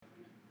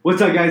What's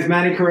up, guys?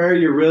 Manny Carrera,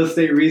 your real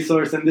estate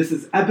resource, and this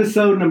is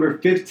episode number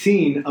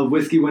 15 of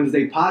Whiskey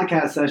Wednesday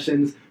podcast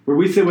sessions, where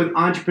we sit with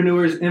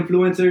entrepreneurs,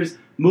 influencers,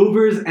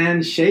 movers,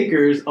 and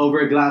shakers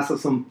over a glass of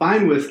some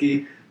fine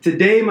whiskey.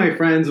 Today, my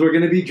friends, we're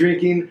going to be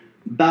drinking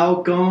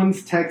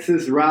Balcones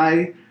Texas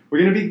Rye. We're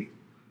going to be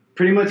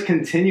pretty much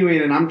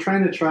continuing, and I'm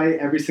trying to try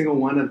every single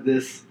one of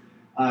this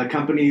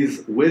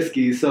company's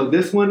whiskey. So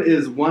this one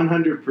is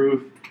 100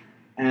 proof,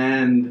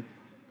 and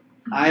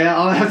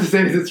all I have to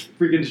say is it's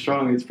freaking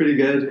strong. It's pretty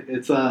good.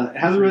 It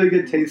has a really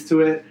good taste to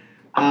it,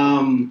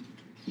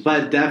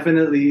 but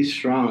definitely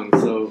strong.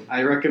 So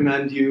I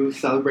recommend you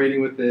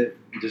celebrating with it,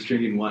 just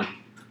drinking one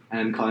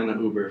and calling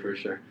an Uber for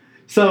sure.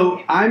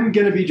 So I'm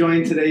going to be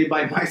joined today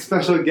by my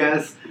special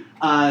guest.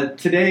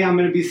 Today I'm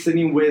going to be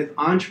sitting with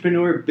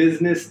entrepreneur,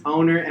 business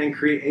owner, and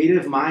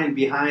creative mind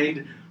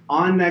behind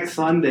On Next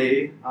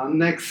Sunday, I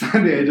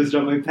just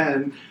dropped my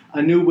pen,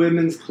 a new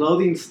women's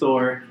clothing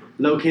store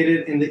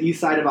located in the east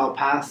side of El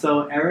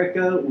Paso.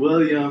 Erica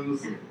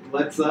Williams,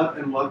 what's up,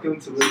 and welcome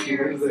to Whiskey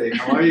Wednesday.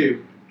 How are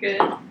you? Good.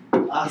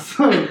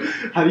 Awesome.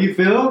 How do you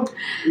feel?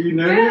 Are you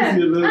nervous?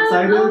 You a little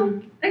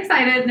excited?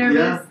 Excited, nervous,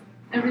 Yeah.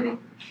 everything.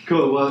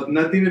 Cool. Well,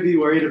 nothing to be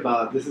worried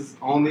about. This is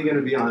only going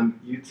to be on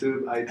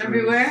YouTube, iTunes,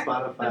 Everywhere?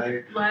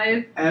 Spotify,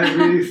 Live.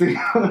 every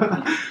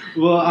single.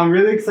 Well, I'm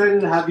really excited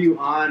to have you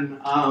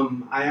on.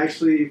 I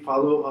actually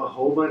follow a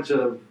whole bunch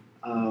of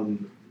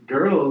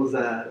girls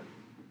that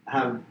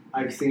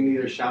I've seen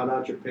either shout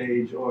out your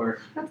page or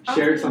That's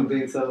shared awesome.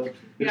 something, so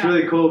it's Yeah.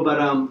 really cool. But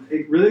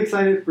really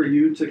excited for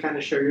you to kind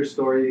of share your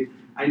story.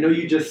 I know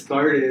you just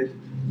started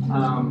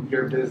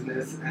your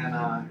business,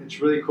 and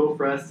it's really cool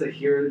for us to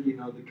hear, the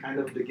kind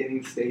of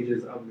beginning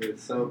stages of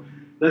this. So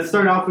let's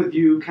start off with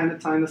you kind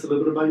of telling us a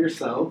little bit about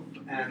yourself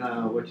and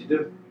what you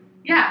do.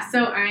 Yeah,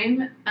 so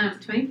I'm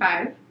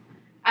 25.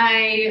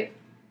 I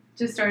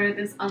just started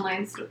this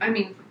online store.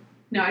 I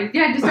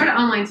just started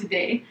online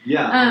today.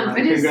 Yeah,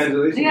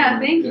 congratulations. Yeah,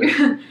 thank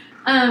you.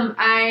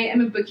 I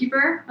am a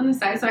bookkeeper on the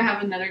side, so I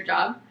have another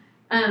job.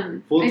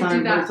 Full-time, I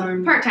do that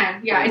part-time?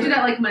 Part-time, yeah. I do Part-time.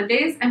 that like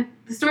Mondays, and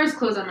the store is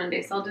closed on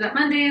Mondays, so I'll do that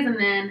Mondays, and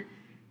then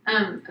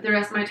the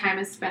rest of my time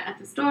is spent at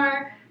the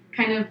store,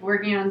 kind of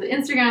working on the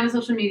Instagram and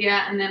social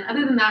media, and then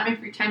other than that, my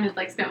free time is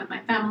like spent with my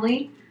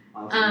family.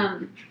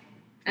 Awesome.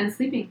 And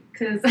sleeping,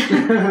 because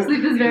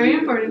sleep is very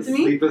important to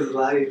me. Sleep is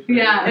life.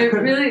 Yeah, it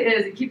really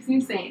is. It keeps me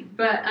sane.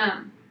 But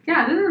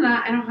yeah, other than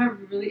that, I don't have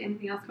really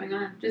anything else going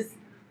on. Just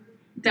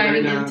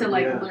diving Right now, into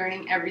yeah.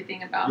 learning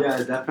everything about.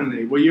 Yeah,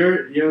 definitely. Well,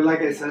 you're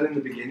like I said in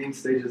the beginning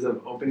stages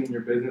of opening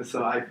your business,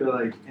 so I feel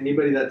like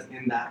anybody that's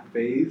in that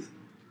phase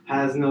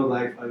has no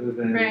life other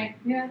than Right.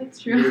 Yeah, that's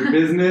true. your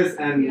business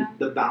and Yeah.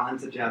 the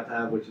balance that you have to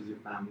have, which is your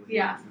family.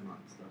 Yeah. And all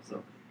that stuff.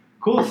 So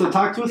cool. So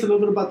talk to us a little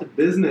bit about the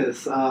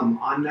business.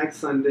 On Next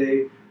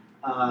Sunday,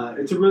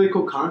 it's a really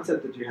cool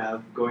concept that you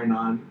have going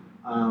on.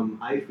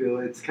 I feel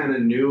it's kind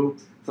of new,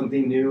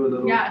 something new, a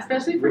little. Yeah,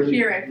 especially for really,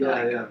 here, I feel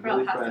like. Yeah, for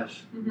really El Paso.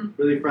 fresh. Mm-hmm.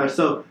 Really fresh.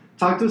 So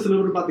talk to us a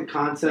little bit about the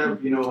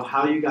concept,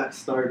 how you got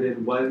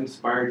started, what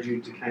inspired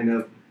you to kind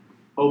of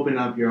open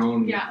up your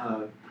own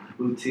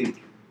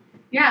boutique.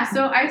 Yeah,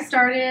 so I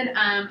started,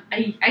 I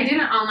did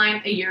it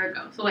online a year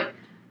ago. So like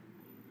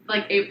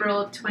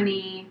April of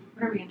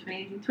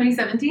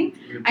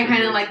 2017. I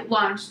kind of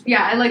launched the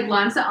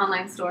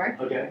online store.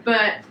 Okay.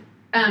 But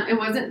it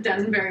wasn't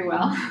done very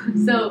well.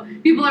 So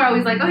people are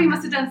always like, oh, you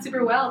must have done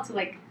super well to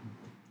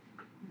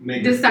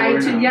Make decide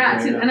a store to, now.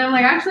 and I'm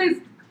like, actually,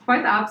 it's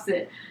quite the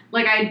opposite.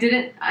 Like, I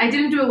didn't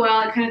do it well.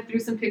 I kind of threw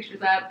some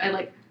pictures up.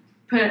 I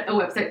put a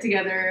website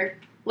together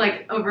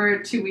over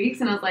 2 weeks,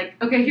 and I was like,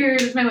 okay,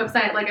 here's my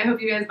website. I hope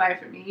you guys buy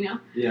from me,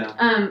 Yeah.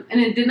 And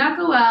it did not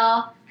go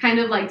well. Kind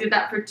of did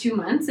that for 2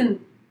 months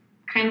and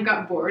kind of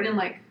got bored. And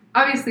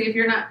obviously, if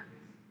you're not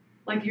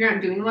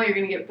doing well, you're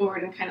gonna get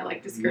bored and kind of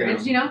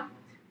discouraged,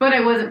 But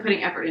I wasn't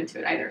putting effort into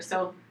it either,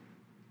 so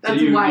that's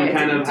why you I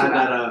kind didn't of do had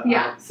well.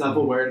 that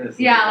self-awareness.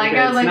 Yeah, okay,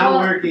 I was it's not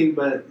working,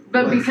 but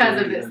let's because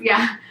do of it this,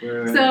 again. yeah.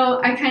 Right.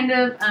 So I kind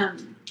of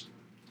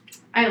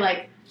I was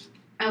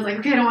like,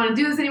 okay, I don't want to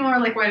do this anymore.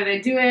 Why did I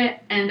do it?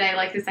 And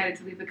I decided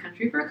to leave the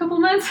country for a couple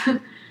months.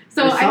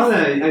 So I saw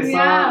that. I saw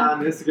yeah.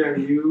 on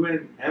Instagram you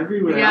went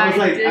everywhere. Yeah, I was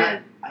like,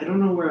 did. I don't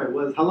know where I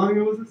was. How long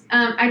ago was this?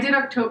 I did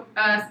October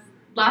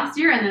last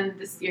year, and then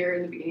this year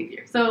in the beginning of the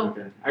year. So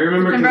Okay. I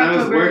remember because I was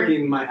October,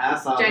 working my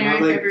ass off.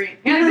 January,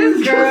 and I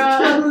was February.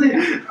 Yeah, this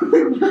girl.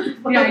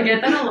 girl. Yeah, I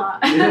get that a lot.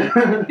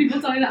 Yeah.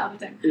 People tell me that all the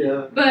time.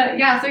 Yeah. But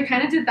yeah, so I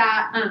kind of did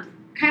that.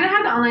 Kind of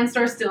had the online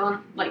store still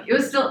on, it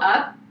was still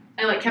up.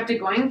 I kept it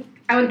going.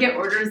 I would get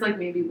orders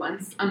maybe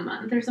once a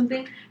month or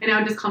something, and I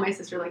would just call my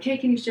sister hey,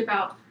 can you ship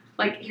out?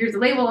 Here's a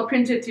label. I'll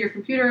print it to your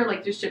computer.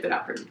 Just ship it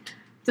out for me.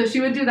 So she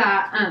would do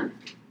that.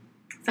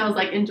 So I was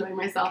enjoying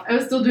myself. I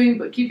was still doing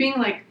bookkeeping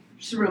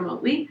just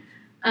remotely.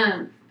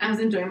 I was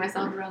enjoying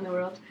myself around the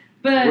world.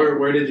 But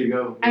where did you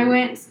go? I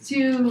did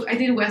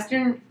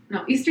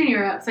Eastern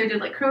Europe. So I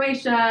did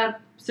Croatia,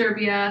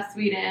 Serbia,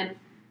 Sweden,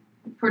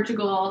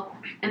 Portugal,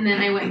 and then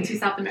I went to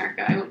South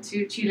America. I went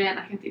to Chile and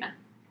Argentina.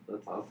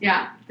 That's awesome.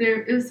 Yeah,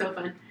 it was so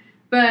fun.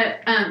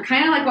 But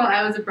kind of while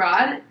I was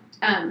abroad,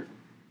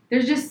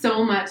 there's just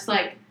so much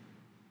like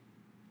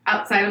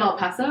outside of El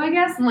Paso, I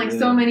guess, and like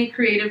so many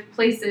creative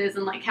places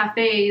and like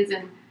cafes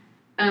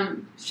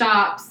and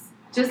shops,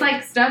 just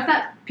like stuff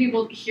that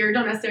people here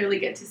don't necessarily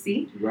get to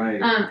see.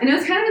 Right. And it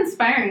was kind of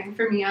inspiring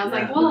for me. I was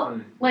like, well,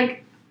 definitely.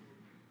 Like,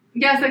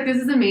 yes, like this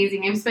is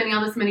amazing. I'm spending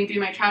all this money doing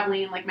my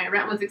traveling, and like my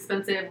rent was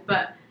expensive,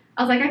 but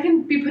I was like, I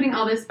can be putting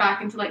all this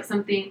back into like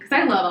something, because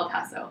I love El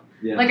Paso.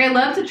 Yeah. Like I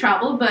love to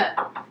travel, but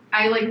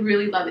I like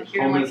really love it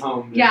here. Home like, is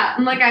home. Yeah,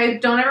 and like I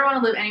don't ever want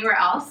to live anywhere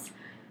else.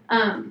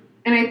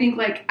 And I think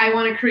like I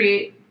want to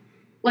create,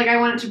 like I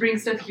wanted to bring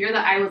stuff here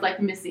that I was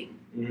like missing.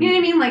 Mm-hmm. You know what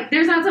I mean? Like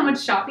there's not so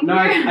much shopping here.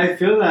 I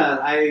feel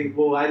that. I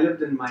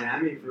lived in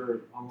Miami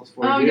for almost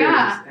 4 years. Oh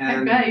yeah, and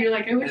I bet you're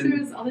like, I wish there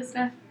was all this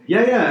stuff.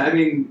 Yeah. I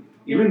mean,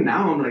 even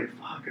now I'm like,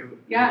 fuck.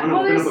 I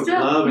want to open up a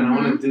club and I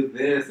want to do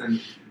this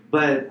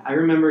But I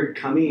remember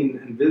coming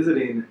and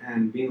visiting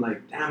and being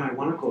like, damn, I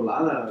want a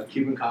colada,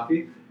 Cuban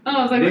coffee. Oh,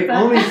 I was like, they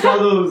only sell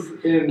those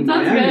in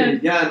Miami.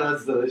 Good. Yeah, no,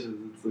 it's delicious.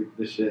 It's like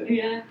the shit.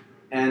 Yeah.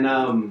 And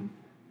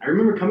I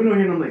remember coming over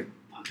here and I'm like,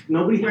 fuck,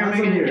 nobody has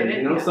them here.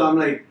 You know, so I'm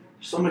like,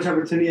 there's so much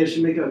opportunity. I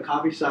should make a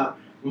coffee shop.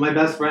 My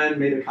best friend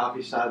made a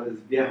coffee shop. It's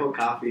Viejo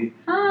Coffee.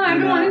 Oh, I've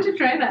been wanting to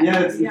try that.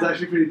 Yeah, it's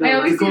actually pretty dope. I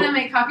always see them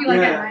make coffee like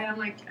at night. I'm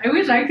like, I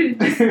wish I could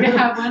just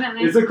have one at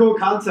night. It's a cool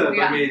concept.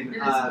 Yeah,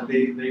 I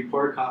mean, they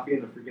pour coffee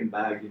in a freaking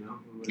bag, you know?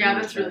 Yeah,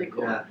 that's really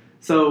cool. Yeah.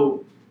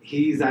 So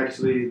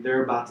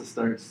they're about to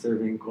start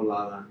serving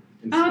colada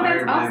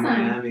inspired by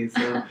Miami.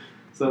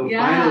 So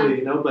finally,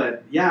 you know,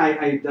 but yeah,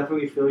 I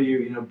definitely feel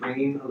you know,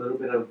 bringing a little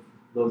bit of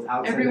those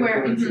outside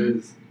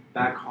influences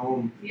back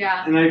home.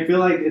 Yeah. And I feel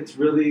like it's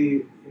really,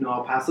 you know,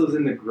 El Paso's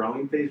in the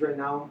growing phase right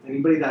now.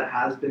 Anybody that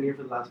has been here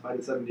for the last 5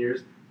 to 7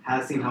 years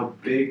has seen how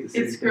big the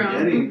city's been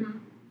getting. Mm-hmm.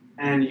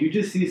 And you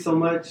just see so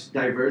much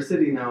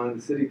diversity now in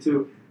the city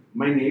too.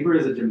 My neighbor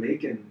is a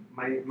Jamaican.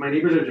 My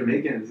neighbors are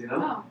Jamaicans, you know?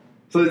 Oh.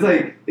 So it's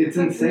like, it's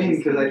insane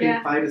because I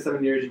think 5 to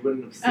 7 years you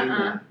wouldn't have seen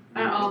that.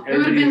 At all. It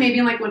would have been maybe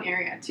in like one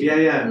area too.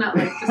 Yeah. Not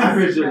like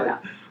just sure, like,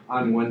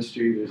 on one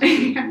street or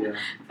something.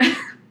 Yeah.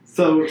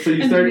 So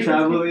you started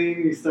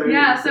traveling. So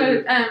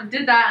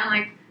did that and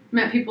like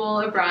met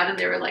people abroad and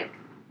they were like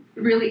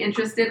really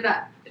interested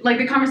that like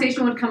the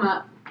conversation would come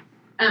up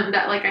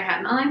that like I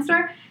had an online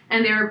store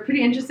and they were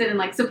pretty interested in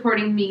like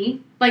supporting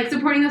me, like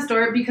supporting the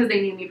store because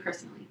they knew me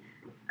personally.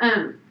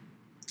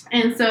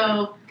 And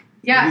so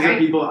yeah, these are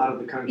people out of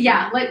the country.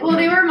 Yeah, like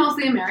they were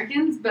mostly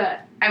Americans,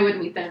 but I would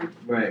meet them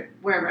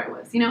wherever I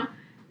was, you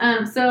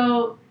know.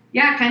 So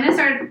yeah, kind of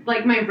started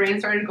like my brain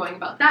started going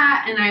about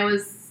that, and I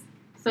was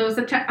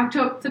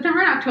September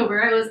and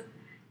October I was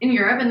in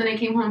Europe, and then I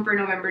came home for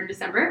November and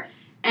December.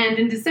 And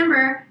in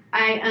December,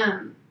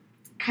 I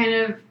kind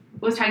of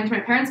was talking to my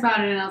parents about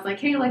it, and I was like,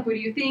 hey, like, what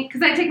do you think?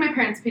 Because I take my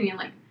parents' opinion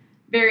like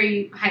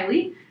very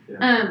highly.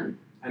 Yeah.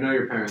 I know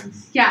your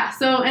parents. Yeah.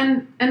 So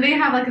and they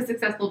have like a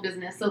successful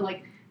business, so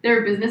like.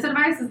 Their business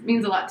advice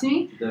means a lot to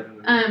me.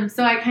 Definitely.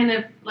 So I kind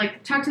of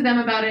like talked to them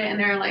about it, and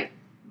they're like,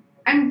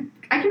 I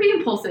can be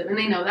impulsive, and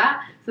they know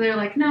that. So they're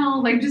like,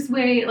 no, like just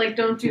wait, like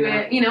don't do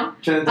it, you know.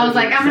 I was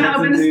like, I'm gonna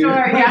open the store,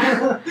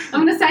 yeah.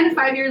 I'm gonna sign a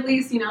 5-year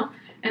lease, you know.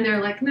 And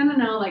they're like, no,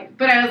 like.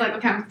 But I was like,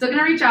 okay, I'm still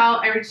gonna reach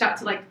out. I reached out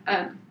to like,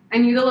 I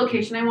knew the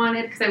location I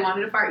wanted because I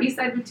wanted a Far East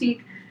Side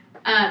boutique.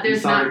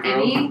 There's not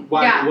any.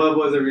 Why? Yeah. What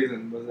was the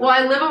reason? Well,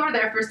 I live over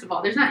there first of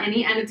all. There's not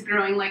any, and it's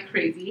growing like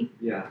crazy.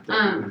 Yeah.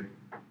 Definitely.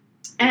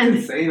 And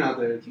it's insane out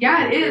there.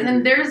 Yeah, it is.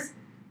 And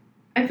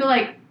I feel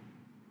like,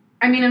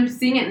 I mean, I'm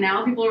seeing it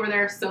now. People over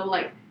there are so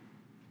like,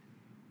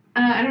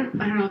 I don't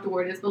know what the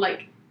word is, but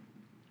like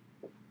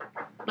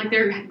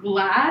they're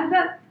glad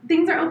that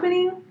things are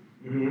opening.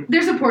 Mm-hmm.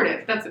 They're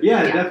supportive. That's it.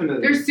 Yeah,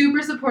 definitely. They're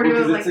super supportive.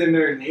 Because it's in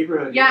their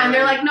neighborhood. Yeah, and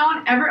they're like, no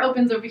one ever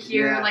opens over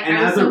here. Yeah. Like, and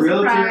I was as a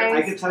realtor, surprised.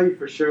 I can tell you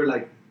for sure,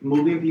 like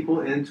moving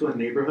people into a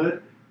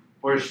neighborhood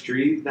or a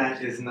street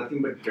that is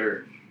nothing but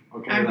dirt.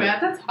 Okay, I bet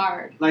that's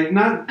hard. Like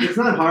it's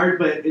not hard,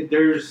 but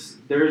there's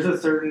a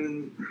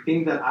certain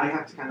thing that I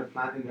have to kind of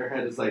plant in their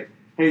head. Is like,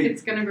 hey,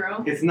 it's gonna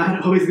grow. It's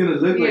not always gonna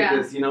look like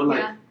this, you know.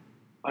 Like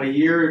a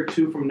year or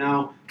two from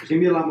now, there's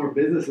gonna be a lot more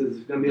businesses.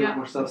 There's gonna be a lot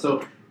more stuff.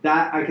 So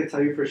that I can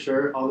tell you for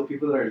sure. All the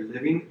people that are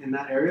living in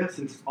that area,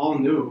 since it's all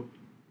new,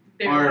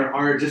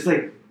 are just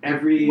like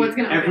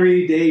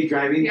every day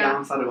driving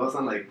down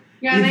Zaragoza, like.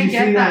 Yeah, and I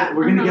get that.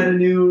 We're going to get a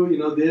new, you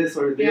know, this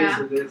or this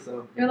or this.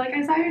 So they're like,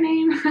 I saw your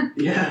name.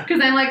 Yeah.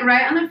 Because I'm like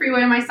right on the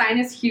freeway. My sign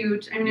is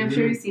huge. I mean, I'm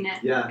sure you've seen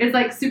it. Yeah. It's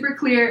like super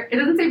clear. It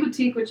doesn't say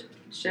boutique, which it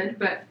should,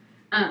 but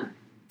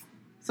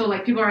so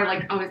like people are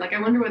like always like, I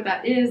wonder what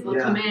that is.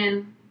 They'll come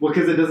in. Well,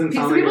 because it doesn't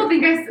sound like people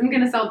think I'm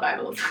going to sell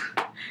Bibles.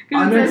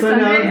 On next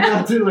Sunday,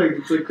 I'll do like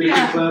it's a crazy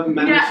club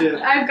membership.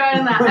 Yeah, I've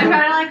gotten that. I've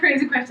gotten like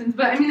crazy questions,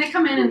 but I mean, they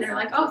come in and they're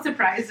like, oh,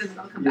 surprised, and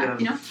they'll come back,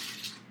 you know.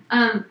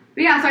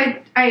 But yeah,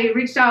 so I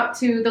reached out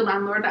to the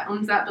landlord that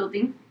owns that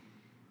building,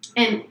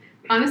 and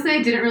honestly,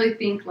 I didn't really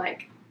think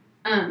like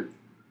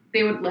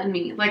they would lend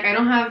me. Like I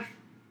don't have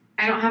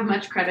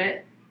much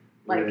credit.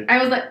 Like I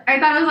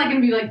thought it was like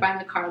gonna be like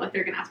buying a car. Like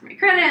they're gonna ask for my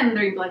credit, and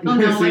they're gonna be like, oh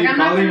no, so like I'm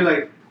not. You're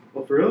like,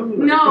 Oh, for real?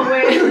 No,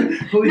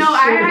 wait. Holy No,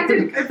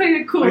 shit. I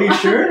played it cool. Are you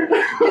sure?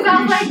 Because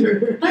I was like, sure?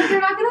 like,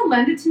 they're not going to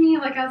lend it to me.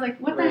 Like, I was like,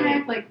 what the Right.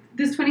 heck? Like,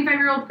 this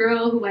 25-year-old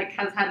girl who, like,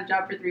 has had a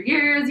job for 3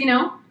 years, you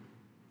know?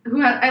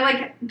 I,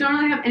 like, don't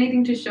really have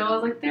anything to show. I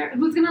was like,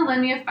 who's going to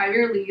lend me a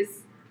 5-year lease?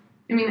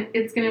 I mean,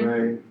 it's going Right.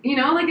 to, you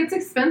know, like, it's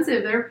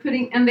expensive. They're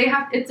putting, and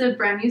it's a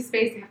brand new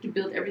space. They have to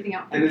build everything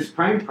out. And it's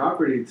prime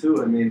property,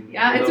 too. I mean,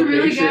 Yeah, the it's a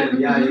really location, good-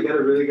 Yeah, mhm. you got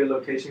a really good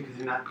location because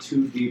you're not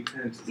too deep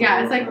into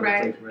Yeah, it's, like, Sonora.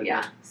 right. It's, like,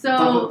 Yeah. there. It's off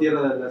of So,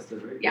 Tierra del Este,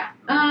 right?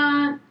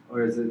 yeah.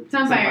 Or is it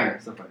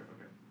Sunfire. Sunfire,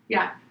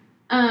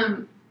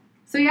 okay.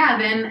 So yeah,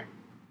 then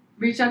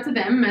reached out to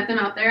them, met them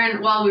out there,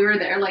 and while we were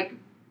there, like,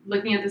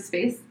 looking at the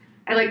space,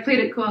 I, like, played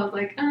it cool. I was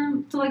like,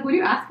 so, like, what do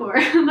you ask for?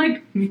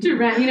 Like, to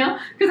rent, you know?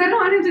 Because I don't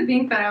want him to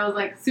think that I was,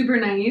 like, super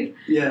naive.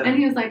 Yeah. And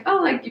he was like,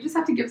 oh, like, you just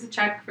have to give us a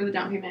check for the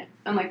down payment,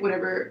 and, like,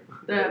 whatever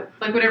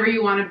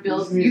you want to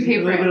build, you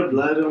pay for A little bit it. of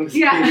blood on the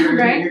Yeah, speaker,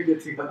 right? you're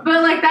good to go.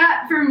 But, like,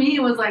 that, for me,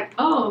 was like,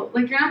 oh,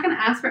 like, you're not going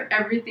to ask for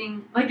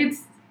everything. Like,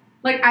 it's,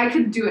 like, I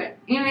could do it.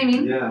 You know what I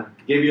mean? Yeah.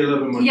 Gave you a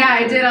little bit more. Yeah, I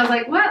confidence. did. I was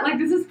like, what? Like,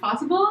 this is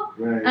possible?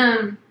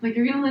 Right. Like,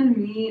 you're gonna lend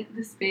me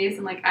the space,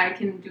 and, like, I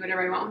can do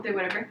whatever I want with it,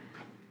 whatever.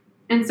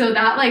 And so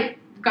that, like,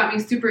 got me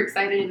super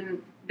excited,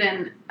 and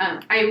then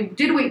I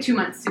did wait 2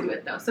 months to do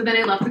it, though. So then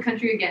I left the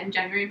country again,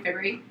 January and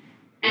February.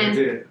 That's And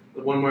it.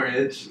 One more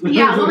itch.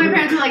 yeah, well, my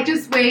parents were like,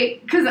 just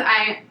wait, because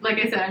like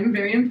I said, I'm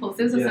very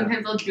impulsive, so Yeah.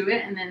 sometimes I'll do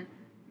it and then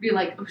be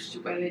like, oh,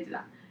 shoot, why did I do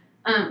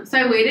that? So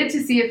I waited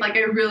to see if, like,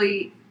 I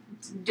really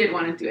did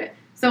want to do it.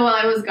 So while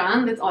I was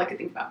gone, that's all I could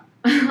think about.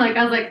 Like,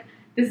 I was like,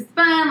 this is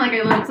fun, like,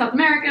 I love South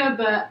America,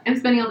 but I'm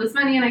spending all this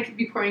money, and I could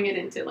be pouring it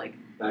into, like,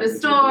 Back the to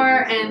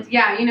store, business, and,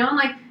 yeah, you know, and,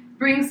 like,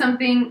 bring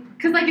something,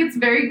 because, like, it's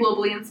very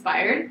globally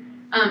inspired.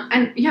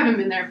 And you haven't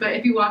been there, but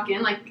if you walk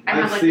in, like, I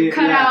I've have, like, seen a it,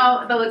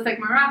 cutout that looks like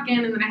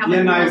Moroccan, and then I have, like,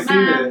 Yeah, no, a I've little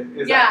seen map.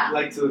 it. Is Yeah. that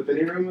like to the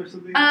fitting room or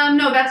something?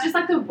 No, that's just,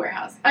 like, the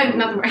warehouse.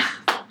 Not the warehouse.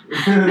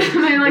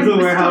 My like, the the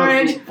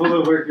warehouse storage.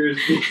 full of workers.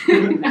 Just,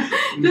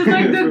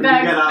 like, the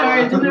back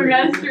storage in the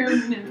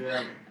restroom.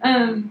 No.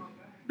 Yeah.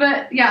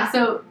 But, yeah,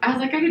 so I was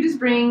like, I could just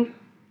bring,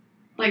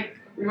 like,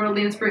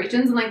 worldly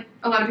inspirations, and, like,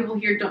 a lot of people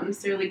here don't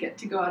necessarily get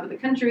to go out of the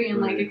country and,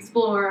 like, Right.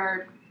 explore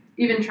or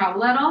even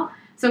travel at all.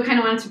 So kind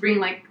of wanted to bring,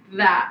 like,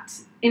 that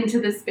into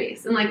this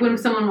space. And, like, when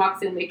someone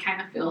walks in, they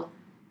kind of feel,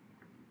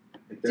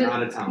 Like they're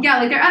out of town. yeah,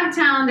 like, they're out of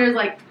town. There's,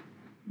 like,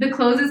 the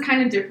clothes is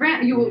kind of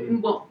different. You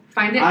won't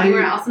find it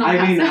anywhere else in El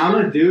Paso. I mean, I'm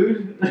a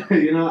dude.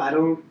 You know, I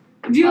don't.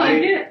 Do you I-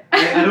 like it?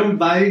 I don't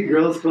buy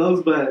girls'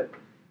 clothes, but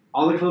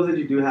all the clothes that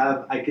you do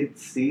have, I could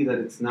see that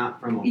it's not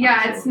from El Paso.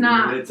 Yeah, it's you know?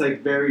 not. It's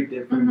like very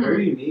different, Mhm.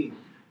 very unique.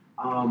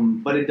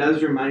 But it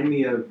does remind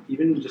me of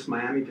even just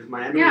Miami, because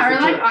Miami. Yeah, was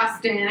or, such like,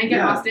 Austin. I get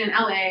Yeah. Austin,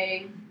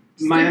 LA.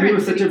 just Miami different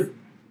was such cities.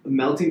 a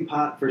melting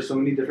pot for so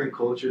many different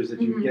cultures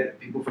that you Mhm. get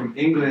people from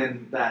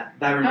England that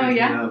reminds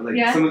yeah? me of, like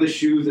Yeah. some of the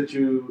shoes that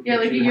you Yeah,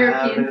 that like a you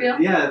European have.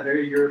 feel? Yeah,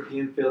 very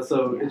European feel.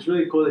 So Yeah. it's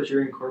really cool that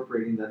you're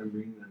incorporating that and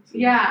bringing that to,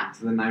 Yeah.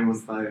 to the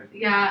 915.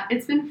 Yeah,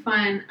 it's been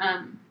fun.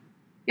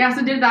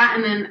 So did that,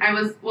 and then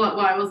while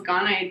I was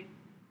gone,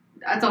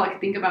 that's all I could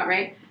think about,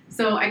 right?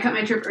 So I cut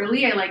my trip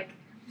early. I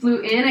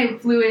flew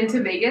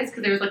into Vegas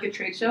because there was like a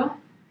trade show,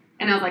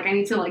 and I was like, I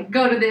need to like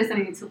go to this,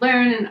 and I need to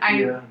learn, and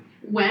I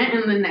went,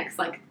 and the next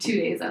like 2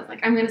 days, I was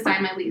like, I'm gonna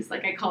sign my lease.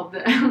 Like I called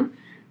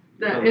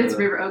it's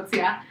River Oaks,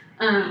 yeah.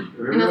 And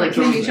I was like,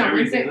 can I meet you on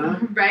Wednesday?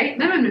 Right?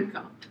 That would have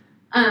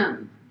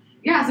come.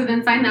 So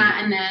then signed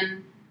that, and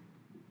then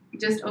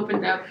just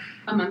opened up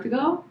a month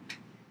ago.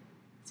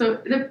 So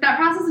that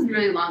process was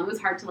really long. It was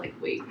hard to like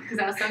wait because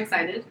I was so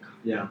excited.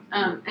 Yeah.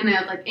 And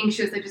I was like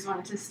anxious. I just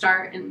wanted to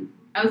start, and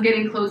I was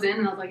getting clothes in,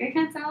 and I was like, I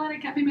can't sell it. I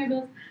can't pay my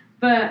bills.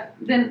 But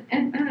then,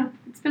 and I don't know.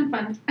 It's been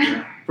fun.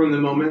 From the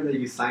moment that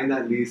you signed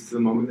that lease to the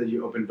moment that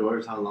you opened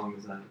doors, how long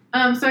was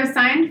that? So I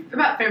signed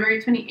about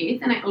February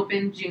 28th, and I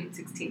opened June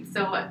 16th.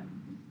 So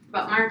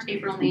about March,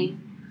 April, May,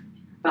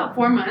 about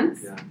 4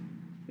 months. Yeah.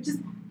 Which is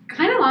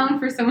kind of long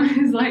for someone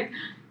who's like.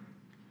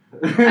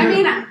 I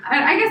mean,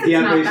 I guess it's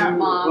not that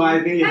long. Well,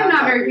 I think you I'm have not to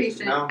have very patience.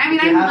 patient. No, I mean,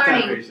 you I'm have to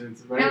have learning.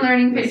 patience, right? I'm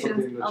learning That's patience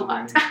something that a you're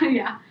lot. learning.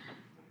 Yeah.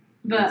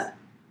 But That's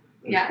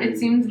yeah, it crazy.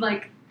 seems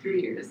like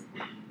 3 years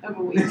of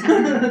a wait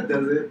time.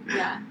 Does it?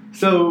 Yeah.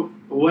 So,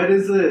 where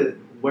does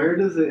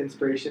the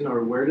inspiration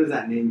or where does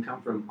that name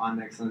come from on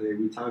Next Sunday?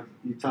 You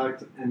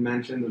talked and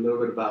mentioned a little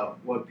bit about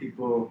what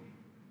people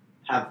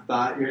have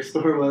thought your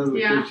store was, a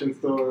Yeah. Christian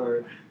store,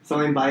 or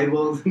selling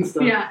Bibles and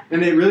stuff. Yeah.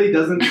 And it really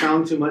doesn't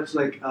sound too much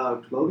like a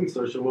clothing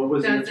store. So, what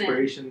was the Doesn't.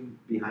 inspiration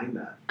behind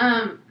that?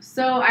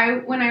 So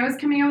when I was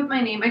coming up with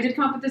my name, I did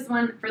come up with this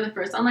one for the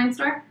first online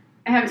store.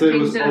 I haven't So it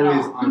changed was it at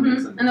always all. on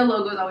Next Sunday. And the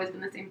logo's always been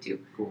the same too.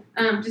 Cool.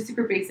 Just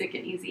super basic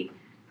and easy.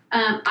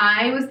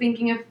 I was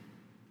thinking of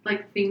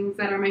like things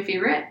that are my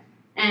favorite,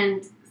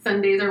 and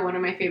Sundays are one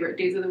of my favorite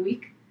days of the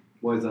week.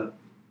 What is that?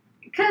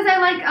 Because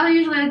I'll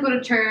usually go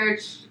to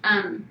church,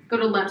 go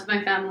to lunch with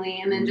my family,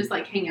 and then just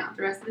like hang out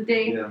the rest of the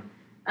day. Yeah.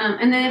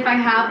 And then if I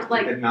have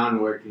Like a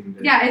non-working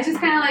day. yeah, it's just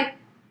kind of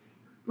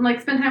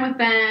like spend time with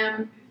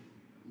them,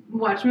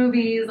 watch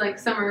movies. Like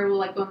summer, we'll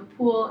like go in the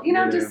pool,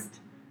 Yeah. just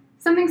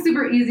something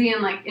super easy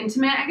and like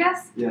intimate, I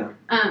guess. Yeah.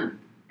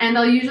 And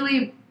I'll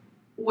usually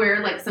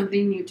wear like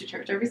something new to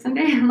church every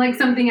Sunday, like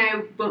something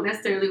I won't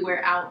necessarily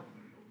wear out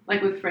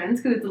like with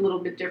friends because it's a little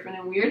bit different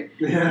and weird.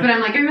 Yeah. But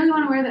I'm like, I really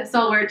want to wear this, so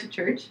I'll wear it to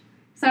church.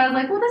 So I was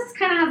like, well, this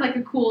kind of has like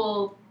a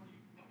cool,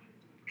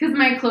 because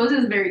my clothes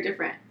is very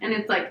different, and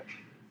it's like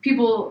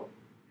people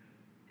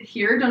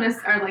here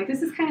are like,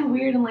 this is kind of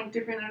weird and like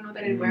different. I don't know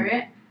that I'd wear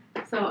it.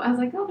 So I was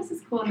like, oh, this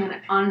is cool. And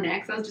then on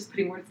Next, I was just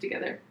putting words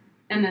together.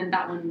 And then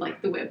that one,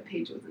 like, the web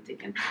page wasn't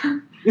taken.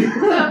 So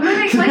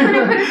like when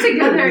I put it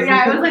together,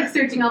 yeah, I was like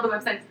searching all the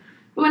websites.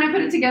 But when I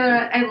put it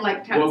together, I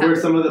liked how it What were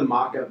some of the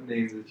mock-up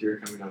names that you were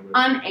coming up with?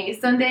 On a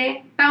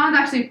Sunday, that one's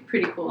actually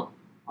pretty cool.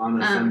 On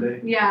a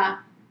Sunday? Yeah.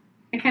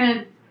 I kind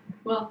of,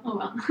 well, oh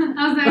well.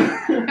 I was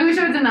like, I wish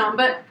I would have done that one,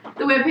 but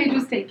the web page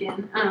was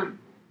taken.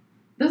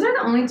 Those are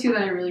the only two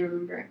that I really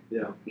remember.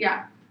 Yeah.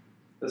 Yeah.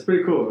 That's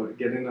pretty cool,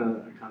 getting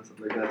a concept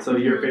like that. So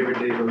your favorite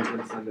day was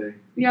on Sunday?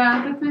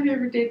 Yeah, that's my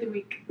favorite day of the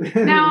week.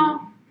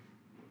 Now,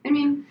 I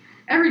mean,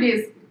 every day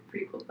is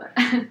pretty cool, but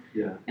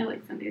yeah, I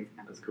like Sundays.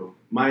 That's cool.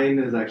 Mine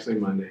is actually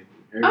Monday.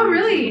 Oh,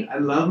 really? I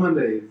love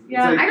Mondays.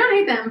 Yeah, like, I don't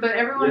hate them, but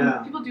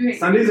people do hate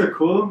Sundays them. are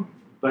cool,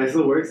 but I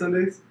still work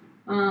Sundays.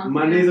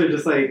 Mondays are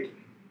just like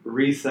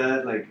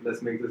reset, like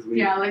let's make this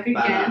week like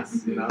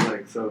badass, again. you know,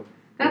 like so.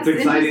 That's it's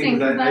exciting interesting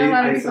because not a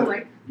lot of people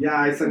like. Yeah,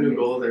 I set new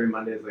goals every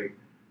Monday. It's like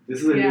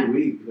this is a new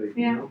week, like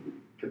Yeah. you know,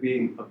 could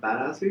be a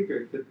badass week or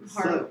it could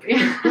suck.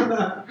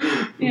 Yeah.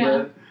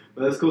 Yeah.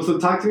 But that's cool. So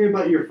talk to me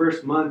about your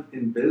first month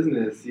in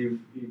business. You've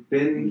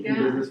been in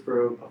business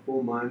for a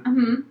full month,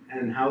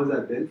 and how has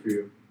that been for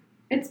you?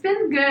 It's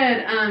been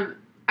good.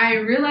 I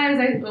realized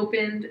I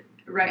opened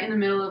right in the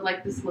middle of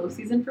like the slow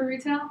season for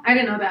retail. I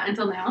didn't know that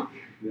until now.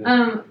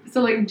 Yeah.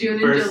 So like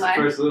June and July.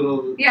 First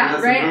little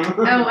lesson, right? Huh?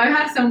 Oh, I've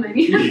had so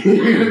many. I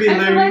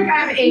feel like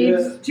I've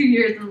aged 2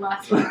 years in the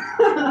last one.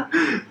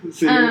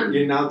 So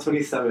you're now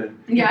 27.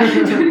 Yeah,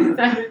 I'm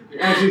 27.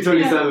 Actually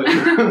 27.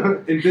 Yeah.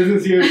 In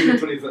business years, you're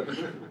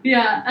 27.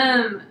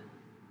 Yeah.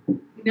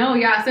 No,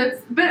 yeah. So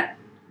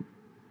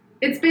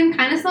it's been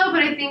kind of slow,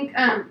 but I think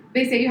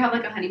they say you have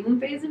like a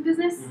honeymoon phase in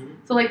business.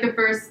 So like the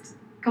first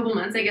couple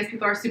months, I guess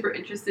people are super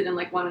interested and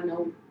like want to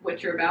know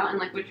what you're about and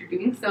like what you're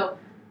doing. So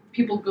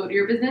people go to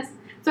your business.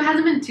 So it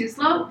hasn't been too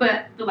slow,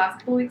 but the last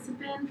couple weeks have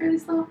been fairly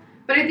slow.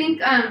 But I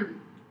think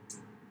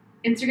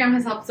Instagram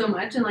has helped so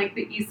much, and like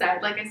the east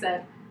side, like I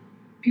said,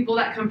 people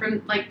that come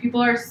from like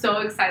people are so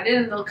excited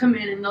and they'll come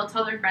in and they'll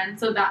tell their friends.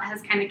 So that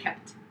has kind of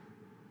kept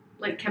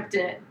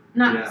it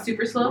not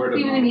super slow.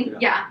 You know what I mean?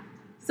 Yeah.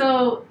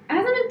 So it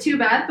hasn't been too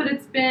bad, but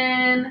it's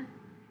been,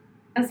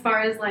 as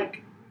far as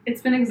like,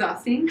 it's been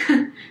exhausting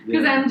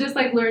because I'm just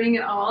like learning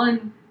it all,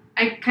 and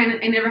I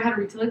never had a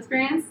retail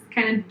experience,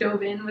 kind of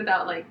dove in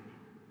without like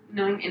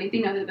knowing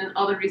anything other than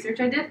all the research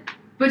I did,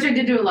 which I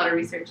did do a lot of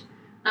research.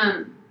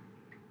 So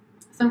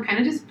I'm kind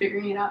of just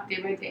figuring it out day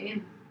by day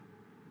and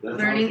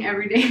learning awesome.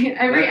 Every day,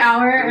 every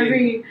hour,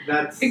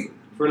 That's,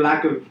 for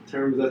lack of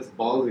terms, that's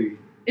ballsy.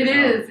 It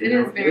is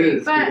very,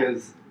 but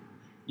because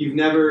you've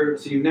never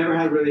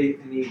had really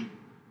any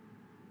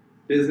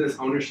business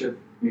ownership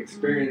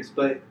experience,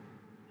 but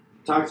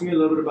talk to me a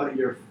little bit about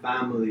your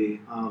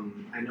family.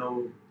 I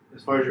know,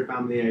 as far as your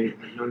family,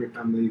 I've known your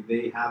family,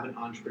 they have an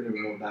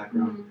entrepreneurial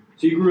background.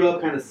 So you grew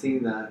up kind of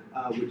seeing that.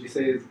 Would you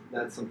say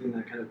that's something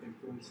that kind of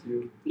influenced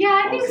you?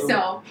 Yeah, I think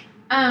so.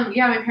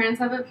 My parents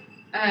have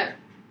a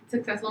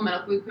successful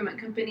medical equipment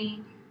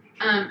company,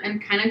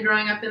 and kind of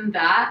growing up in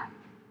that,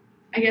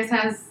 I guess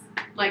has,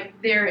 like,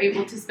 they're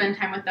able to spend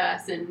time with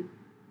us and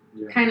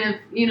kind of,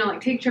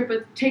 like take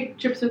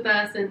trips with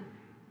us and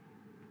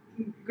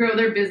grow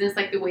their business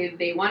like the way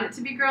they want it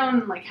to be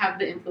grown, and like have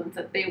the influence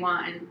that they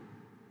want, and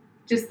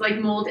just like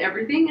mold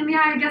everything. And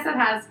yeah, I guess it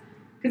has,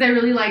 because I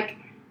really like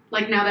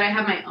now that I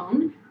have my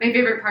own, my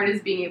favorite part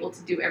is being able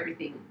to do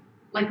everything.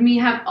 Like me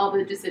have all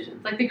the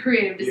decisions, like the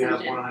creative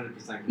decision. You have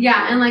 100%.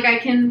 Yeah, and like I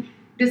can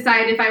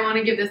decide if I want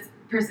to give this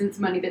person's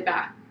money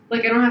back.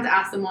 Like I don't have to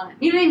ask them one.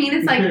 You know what I mean?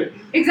 It's like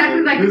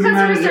exactly like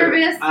customer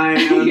service. I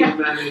am the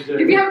manager.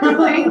 If you have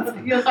complaints,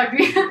 you'll talk to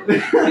me.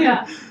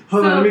 Yeah.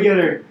 Hold on, let me get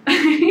her.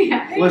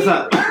 Yeah. What's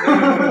up?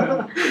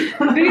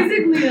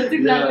 Basically, that's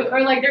exactly.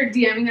 Or like they're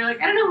DMing. They're like,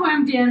 I don't know who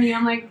I'm DMing.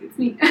 I'm like, it's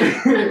me.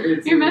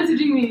 You're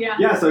messaging me. Yeah.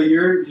 Yeah. So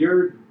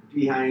you're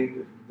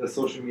behind the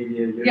social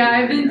media.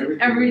 I've been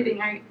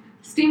everything. I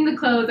steam the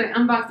clothes. I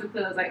unbox the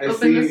clothes. I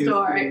open the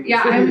store.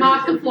 I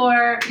mop the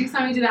floor. You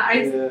saw me do that.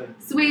 I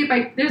sweep.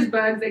 There's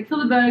bugs. I kill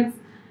the bugs.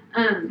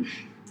 I'm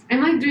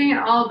like doing it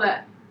all,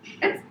 but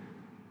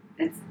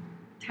it's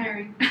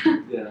tiring.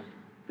 Yeah.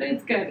 But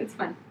it's good. It's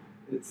fun.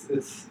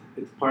 It's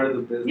part of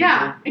the business.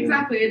 Yeah,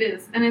 exactly. It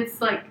is, and it's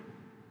like,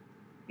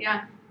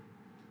 yeah.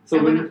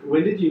 So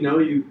when did you know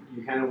you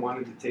kind of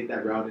wanted to take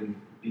that route and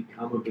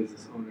become a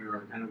business owner,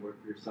 or kind of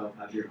work for yourself,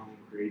 have your own,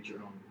 create your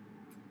own?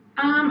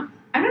 I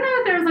don't know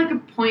that there was like a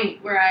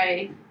point where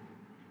I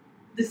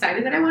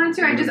decided that I wanted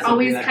to. I just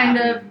always kind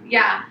of,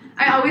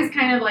 I always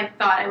kind of like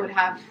thought I would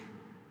have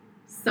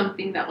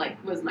something that like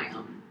was my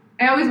own.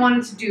 I always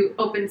wanted to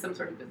open some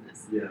sort of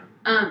business. Yeah.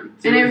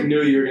 So you and always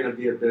knew you were gonna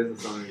be a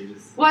business owner. You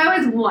just. Well, I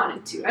always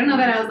wanted to. I don't know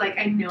that I was like,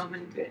 I know I'm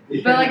gonna do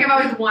it, but like I've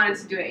always wanted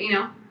to do it, you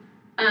know.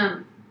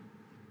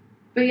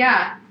 But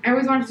yeah, I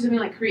always wanted to do something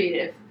like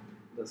creative.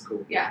 That's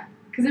cool. Yeah,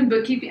 because in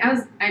bookkeeping,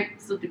 I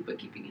still do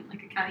bookkeeping and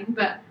like accounting,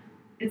 but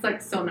it's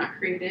like so not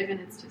creative, and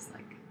it's just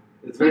like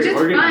It's very which is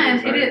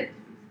organized, fun. right? It is.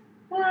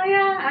 Well,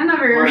 yeah, I'm not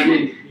very Well, I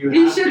organized. mean,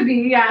 You should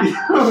be, yeah.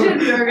 You should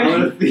be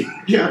organized.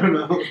 I don't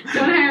know.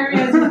 Don't hire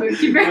me as a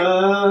bookkeeper.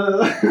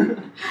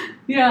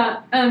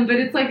 Yeah, but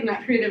it's like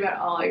not creative at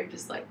all. You're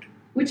just like,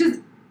 which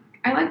is,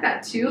 I like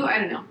that too. I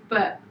don't know,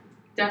 but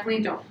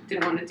definitely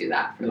didn't want to do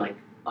that for like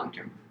long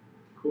term.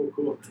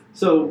 Cool.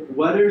 So,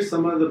 what are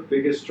some of the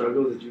biggest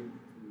struggles that you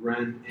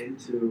ran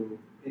into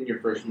in your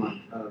first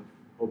month of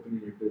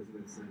opening your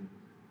business, and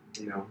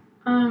you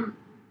know?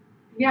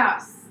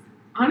 Yes,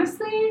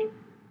 honestly,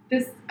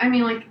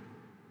 like,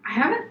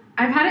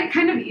 I've had it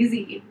kind of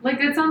easy. Like,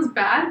 that sounds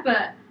bad,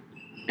 but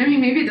I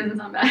mean, maybe it doesn't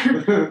sound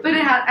bad, but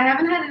I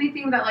haven't had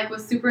anything that like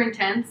was super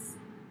intense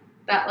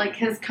that like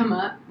has come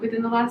up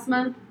within the last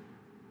month.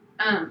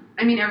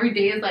 I mean, every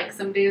day is like,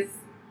 some days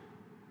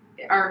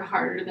are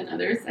harder than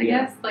others, I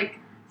guess. Like,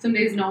 some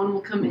days no one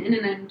will come in,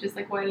 and I'm just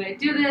like, why did I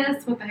do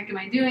this? What the heck am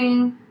I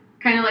doing?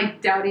 Kind of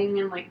like doubting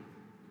and like.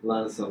 A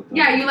lot of self-doubt.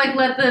 Yeah, you like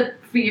let the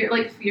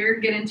fear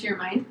get into your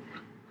mind,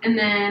 and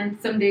then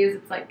some days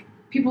it's like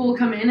people will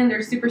come in and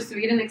they're super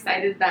sweet and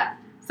excited that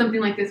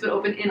something like this would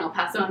open in El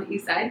Paso on the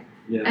east side.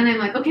 Yeah. And I'm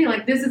like, okay,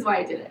 like this is why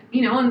I did it,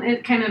 you know, and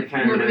it kind of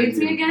motivates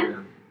me again.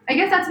 Yeah. I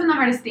guess that's been the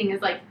hardest thing,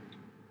 is like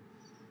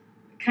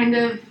kind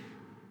of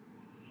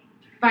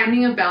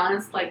finding a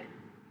balance, like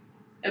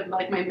of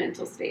like my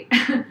mental state.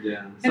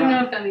 Yeah. I don't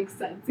know if that makes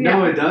sense.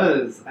 No, Yeah. it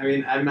does. I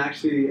mean,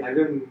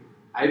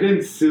 I've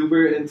been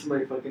super into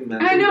my fucking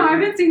mental. I know,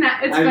 I've been seeing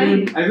that. It's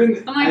funny. I've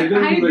been I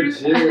agree.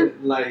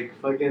 legit like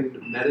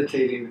fucking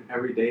meditating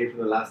every day for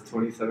the last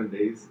 27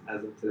 days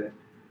as of today.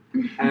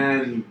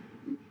 And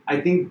I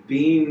think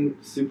being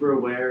super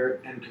aware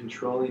and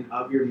controlling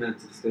of your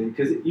mental state,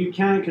 because you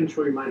can't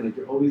control your mind, like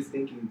you're always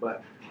thinking,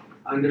 but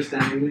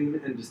understanding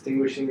and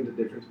distinguishing the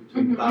difference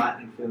between thought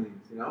and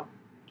feelings, you know?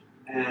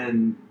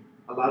 And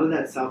a lot of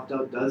that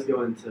self-doubt does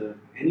go into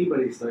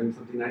anybody starting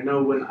something. I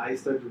know when I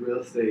started real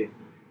estate,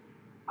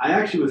 I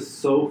actually was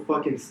so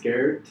fucking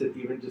scared to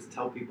even just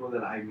tell people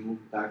that I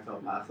moved back to El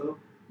Paso.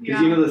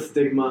 Because you know the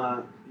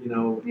stigma, you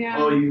know,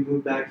 oh, you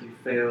moved back, you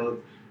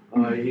failed,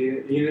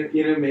 you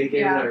didn't make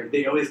it, or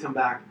they always come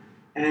back.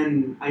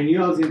 And I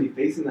knew I was going to be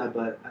facing that,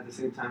 but at the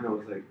same time I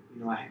was like,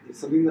 you know, it's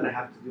something that I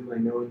have to do. I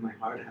know in my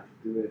heart I have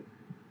to do it.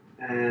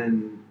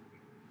 And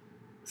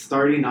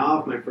starting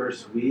off my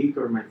first week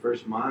or my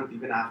first month,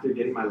 even after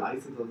getting my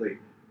license, I was like,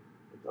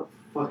 what the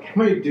fuck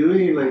am I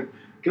doing? Like,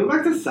 go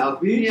back to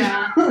South Beach.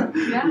 Yeah.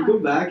 You go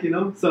back, you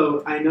know?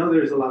 So I know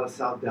there's a lot of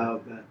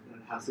self-doubt that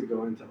has to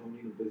go into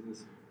owning a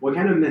business. What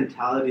kind of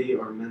mentality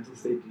or mental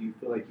state do you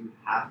feel like you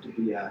have to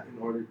be at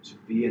in order to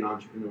be an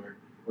entrepreneur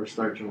or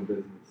start your own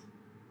business?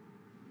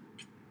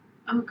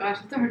 Oh gosh,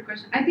 that's a hard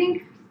question. I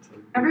think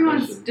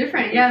everyone's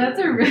different. Yeah, that's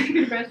a really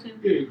good question.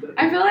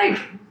 I feel like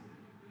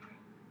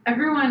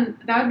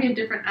that would be a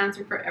different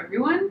answer for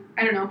everyone.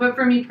 I don't know, but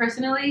for me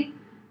personally,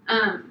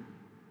 I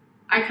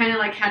kind of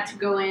like had to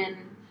go in.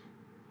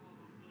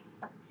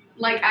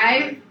 Like,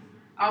 I've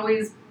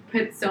always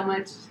put so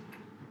much.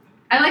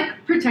 I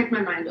like protect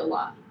my mind a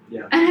lot.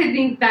 Yeah. And I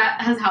think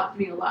that has helped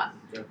me a lot.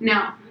 Definitely.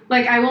 Now,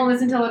 like, I won't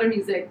listen to a lot of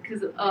music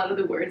because a lot of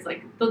the words,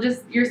 like, they'll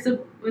just your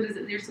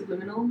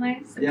subliminal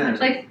mind,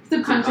 like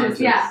subconscious.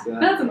 Yeah,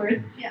 that's the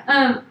word.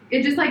 Yeah.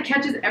 It just like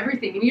catches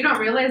everything, and you don't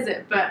realize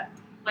it, but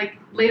like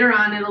later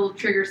on, it'll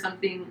trigger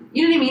something.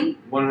 You know what I mean?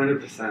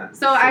 100%.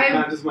 So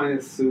subconscious mind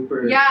is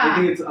super. Yeah. I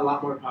think it's a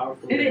lot more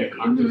powerful than your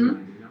conscious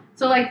mind. You know.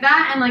 So like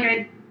that, and like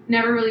I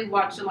never really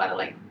watched a lot of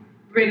like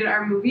rated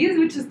R movies,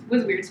 which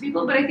was weird to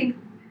people. But I think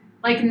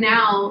like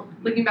now,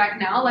 looking back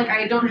now, like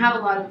I don't have a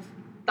lot of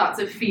thoughts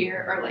of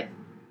fear or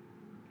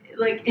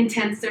like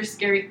intense or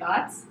scary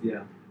thoughts.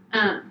 Yeah.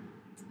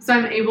 So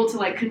I'm able to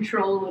like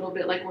control a little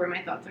bit like where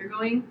my thoughts are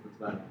going.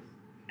 That's badass.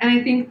 And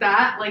I think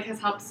that like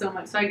has helped so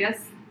much. So I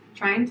guess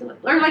trying to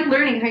or like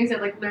learning, how you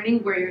said, like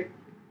learning where your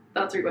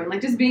thoughts are going,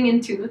 like just being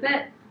in tune with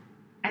it.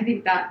 I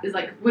think that is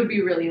like would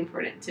be really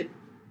important to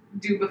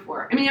do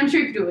before. I mean, I'm sure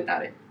you could do it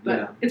without it,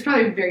 but it's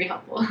probably very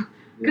helpful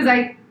because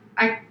I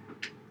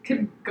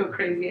could go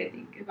crazy. I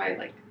think if I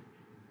like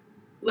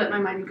let my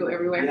mind go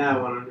everywhere. Yeah,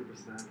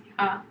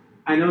 100%.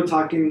 I know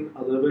talking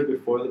a little bit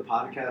before the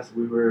podcast,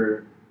 we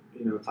were,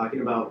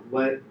 talking about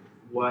what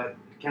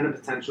kind of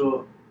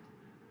potential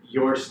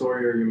your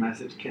story or your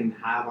message can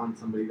have on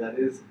somebody that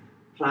is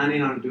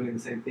planning on doing the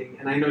same thing.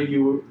 And I know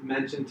you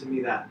mentioned to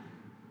me that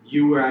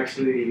you're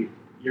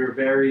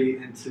very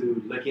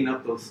into looking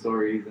up those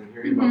stories and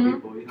hearing about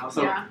people,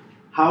 So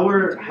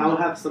how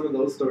have some of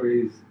those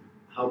stories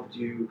helped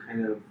you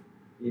kind of,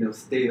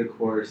 stay the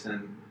course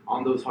and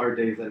on those hard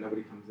days that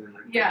nobody comes in,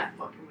 like,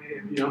 fucking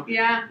way,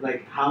 Yeah.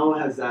 Like, how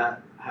has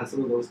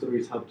some of those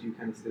stories helped you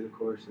kind of stay the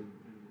course and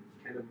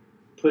kind of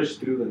push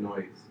through the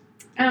noise?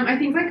 I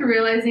think like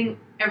realizing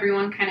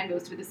everyone kind of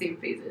goes through the same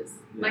phases.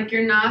 Yeah. Like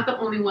you're not the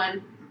only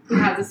one who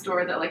has a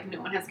store that like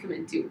no one has come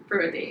into for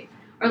a day,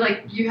 or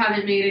like you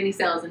haven't made any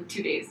sales in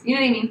 2 days. You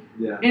know what I mean?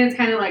 Yeah. And it's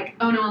kind of like,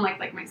 oh, no one likes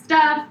like my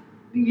stuff.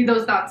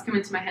 Those thoughts come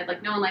into my head,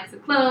 like no one likes the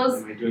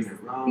clothes. Am I doing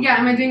it wrong? Yeah,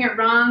 am I doing it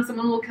wrong?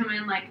 Someone will come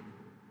in like,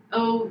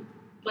 oh,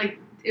 like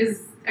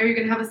are you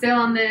gonna have a sale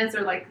on this,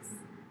 or like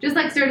just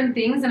like certain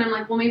things, and I'm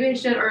like, well, maybe I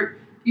should, or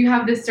you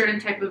have this certain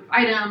type of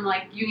item,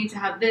 like you need to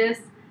have this,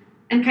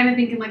 and kind of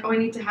thinking like, oh, I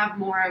need to have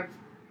more of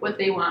what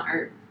they want,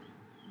 or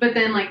but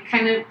then like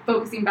kind of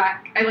focusing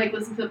back, I like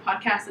listen to the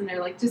podcast and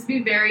they're like, just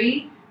be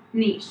very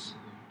niche.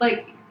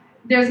 Like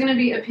there's gonna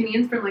be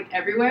opinions from like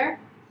everywhere,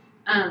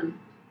 and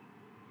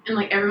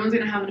like everyone's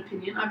gonna have an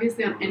opinion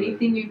obviously on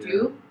anything you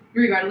do,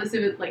 regardless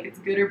of it like it's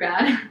good or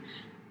bad.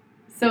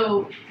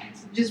 So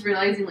just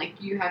realizing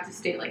like you have to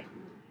stay like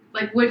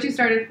what you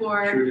started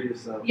for. True to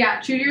yourself. Yeah,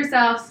 true to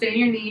yourself. Stay in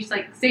your niche,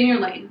 like stay in your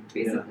lane,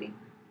 basically. Yeah.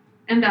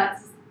 And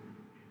that's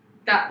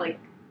I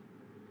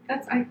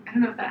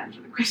don't know if that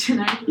answered the question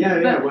actually.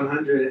 Yeah,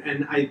 100.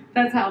 And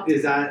that's how.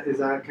 Is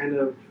that kind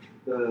of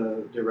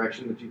the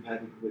direction that you've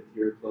had with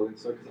your clothing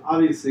store? Because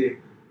obviously,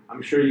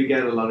 I'm sure you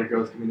get a lot of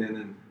girls coming in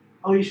and,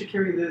 oh, you should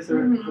carry this,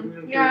 or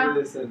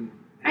carry this, and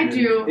I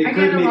do. It I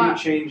could get maybe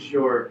change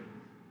your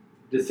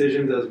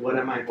decisions as what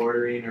am I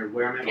ordering or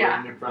where am I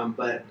ordering it from,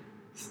 but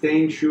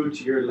staying true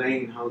to your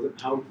lane, how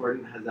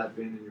important has that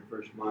been in your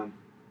first month,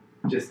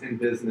 just in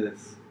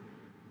business?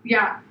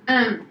 Yeah.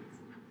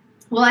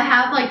 Well, I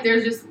have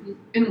there's just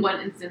in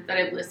one instance that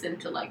I've listened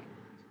to like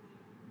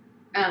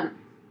I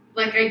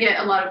get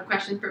a lot of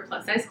questions for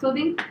plus size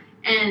clothing,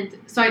 and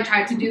so I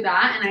tried to do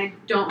that, and I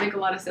don't make a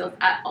lot of sales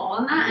at all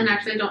on that, and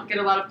actually I don't get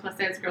a lot of plus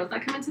size girls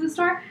that come into the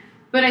store,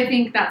 but I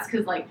think that's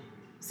because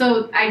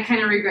so I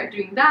kind of regret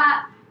doing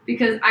that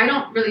because I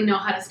don't really know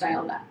how to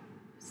style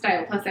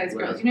plus size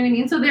girls, you know what I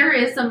mean? So there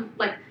is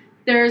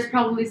there's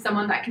probably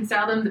someone that can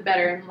style them the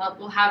better, and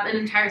we'll have an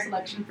entire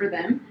selection for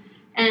them,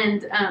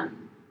 and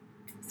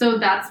so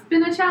that's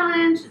been a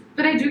challenge,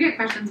 but I do get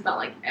questions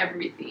about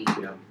everything.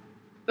 Yeah.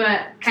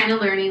 But kind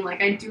of learning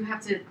I do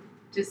have to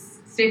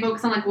just stay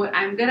focused on what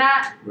I'm good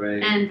at,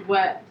 right, and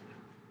what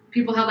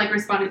people have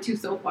responded to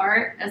so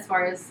far. As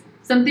far as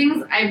some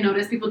things I've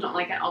noticed people don't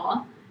like at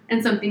all,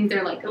 and some things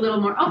they're a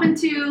little more open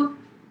to.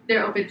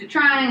 They're open to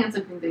trying, and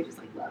some things they just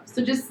love.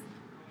 So just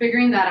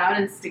figuring that out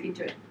and sticking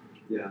to it.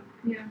 Yeah.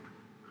 Yeah.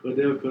 Cool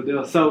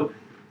deal. So,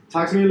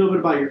 talk to me a little bit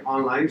about your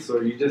online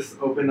store. You just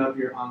opened up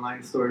your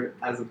online store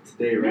as of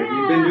today, right? Yeah.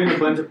 You've been doing a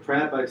bunch of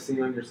prep. I've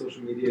seen on your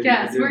social media.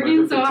 Yes,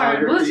 working so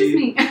hard. Well, it's just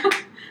me.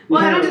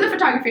 Well, I don't do the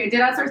photography. I did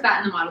outsource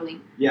that and the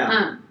modeling.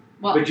 Yeah.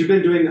 But you've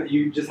been doing.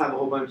 You just have a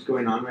whole bunch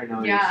going on right now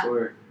in your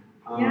store.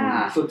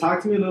 So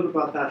talk to me a little bit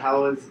about that.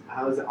 How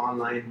has the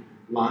online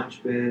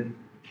launch been?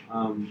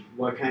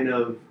 What kind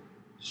of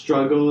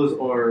struggles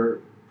or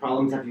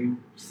problems have you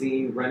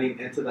seen running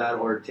into that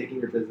or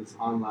taking your business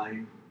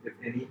online, if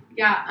any?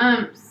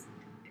 Yeah,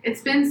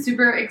 it's been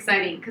super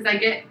exciting because I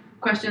get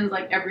questions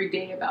every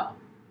day about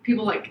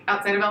people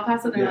outside of El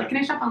Paso. They're can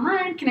I shop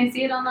online? Can I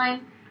see it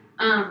online?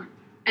 And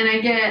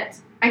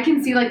I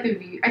can see the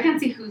view. I can't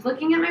see who's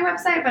looking at my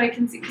website, but I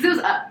can see because it was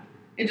up.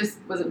 It just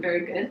wasn't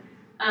very good.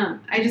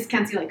 I just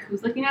can't see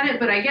who's looking at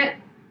it, but I get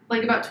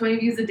about 20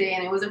 views a day,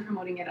 and I wasn't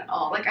promoting it at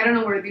all. I don't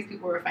know where these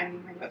people were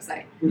finding my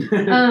website.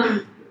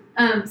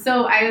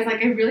 So I was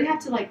I really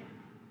have to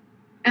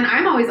and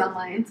I'm always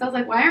online. So I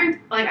was why aren't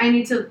I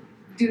need to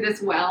do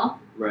this well,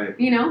 right?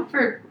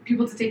 For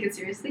people to take it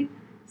seriously.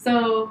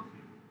 So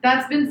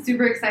that's been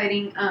super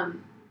exciting.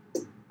 I'm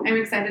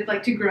excited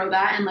to grow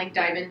that and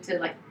dive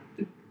into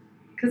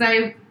because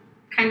I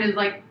kind of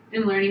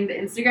am learning the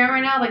Instagram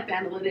right now, the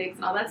analytics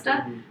and all that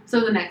stuff. Mm-hmm.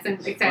 So the next I'm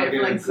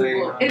excited for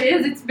Google. It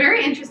is. It's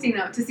very interesting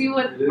though to see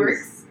what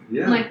works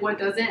and what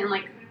doesn't,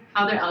 and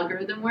how their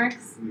algorithm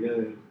works.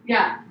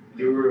 Yeah.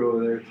 Guru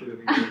over there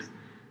too.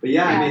 But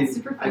I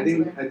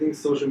mean, I think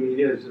social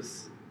media is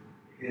just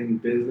in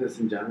business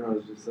in general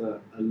is just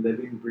a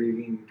living,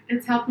 breathing.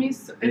 It's helped me.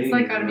 It's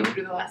got me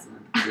through the last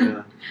month.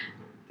 Yeah,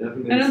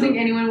 definitely. I don't think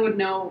anyone would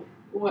know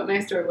what my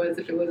store was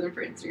if it wasn't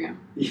for Instagram.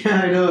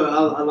 Yeah, I know.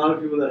 A lot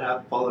of people that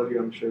have followed you,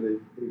 I'm sure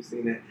they've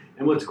seen it.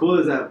 And what's cool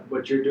is that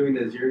what you're doing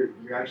is you're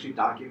actually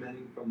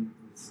documenting from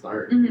the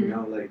start.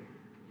 Mm-hmm.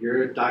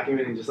 You're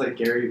documenting just like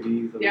Gary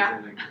Vee's.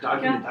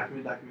 Document.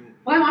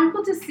 Well, I want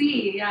people to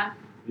see,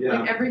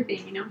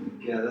 everything,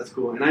 Yeah, that's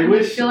cool. And I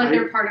wish feel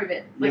they're part of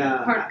it,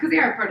 because they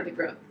are part of the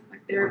growth.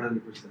 They're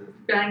 100%.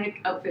 buying an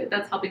outfit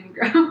that's helping me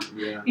grow.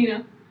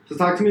 Yeah. So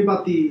talk to me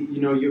about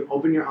you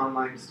open your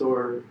online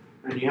store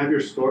and you have your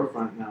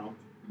storefront now.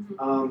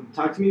 Mm-hmm.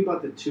 Talk to me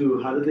about the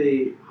two. How do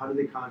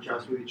they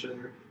contrast with each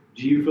other?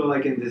 Do you feel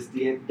like in this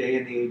day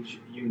and age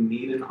you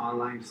need an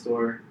online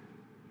store?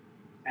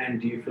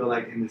 And do you feel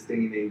like in this day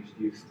and age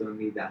do you still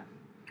need that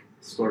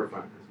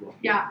storefront as well?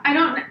 Yeah, I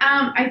don't.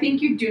 I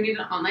think you do need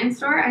an online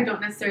store. I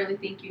don't necessarily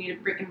think you need a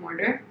brick and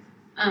mortar.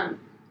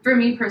 For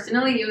me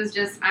personally, it was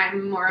just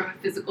I'm more of a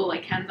physical,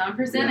 hands-on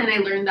person, and I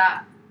learned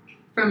that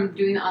from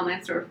doing the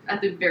online store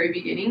at the very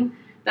beginning.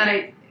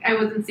 That I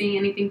wasn't seeing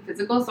anything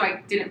physical, so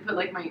I didn't put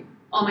like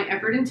all my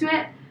effort into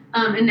it.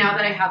 And now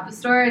that I have the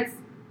store, it's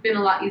been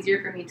a lot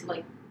easier for me to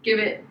like give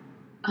it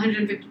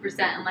 150%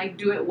 and like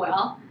do it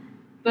well.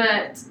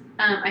 But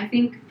I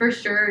think for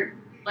sure,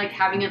 like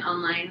having it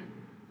online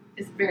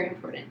is very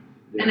important.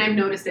 Yeah. And I've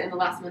noticed it in the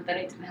last month that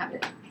I didn't have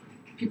it.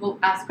 People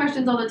ask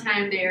questions all the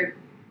time. They're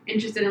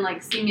interested in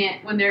like seeing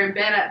it when they're in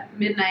bed at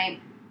midnight.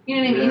 You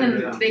know what I mean?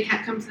 And they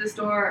can't come to the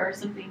store or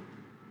something.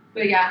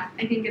 But yeah,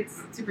 I think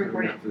it's super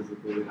important.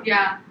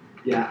 Yeah.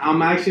 Yeah,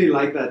 I'm actually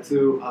like that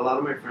too. A lot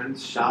of my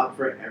friends shop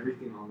for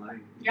everything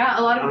online. Yeah,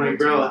 a lot of I'm like,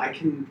 people bro,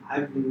 too.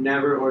 I've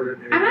never ordered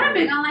anything. I'm not a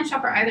big online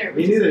shopper either. Me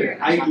which is neither. weird.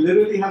 I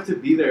literally have to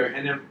be there,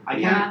 and if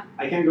Yeah.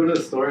 I can't go to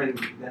the store and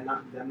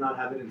them not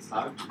have it in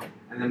stock,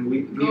 and then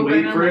we Go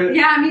wait right for on. it.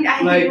 Yeah, I mean,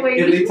 I Like hate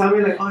waiting. if they tell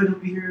me like, oh, it'll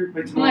be here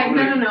by I'm tomorrow.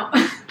 like, no.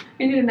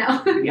 I need it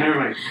now. Never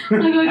mind. I'll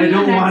go to I the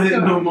don't want next it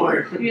store. no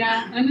more.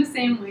 Yeah, I'm the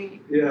same way.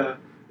 Yeah.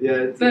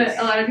 But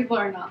a lot of people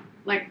are not.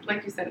 Like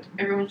you said,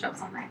 everyone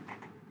shops online.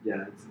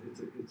 Yeah,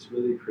 it's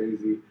really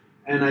crazy.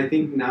 And I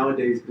think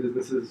nowadays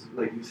businesses,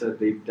 like you said,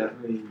 they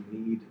definitely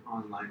need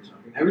online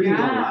shopping. Everything's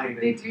online.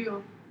 They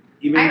do.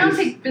 Even I don't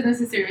just, take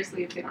businesses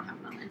seriously if they don't have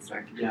an online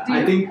store. Yeah, Do you?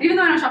 I think. Even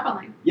though I don't shop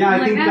online. Yeah,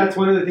 I'm I think like, that's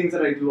one of the things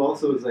that I do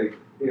also is like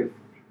if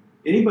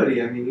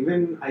anybody, I mean,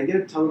 even I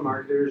get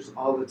telemarketers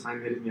all the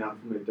time hitting me up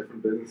from like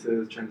different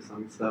businesses trying to sell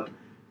me stuff,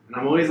 and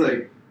I'm always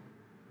like,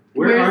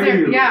 where are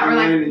you? Yeah, or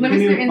like, online? And let you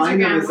me see can't your even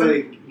find them. Instagram. It's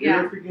like you're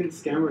Yeah. a freaking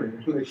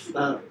scammer. Like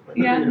stop.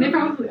 Yeah, You know? they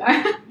probably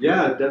are.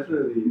 Yeah,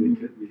 definitely they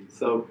could be.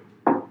 So,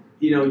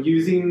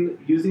 using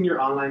your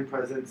online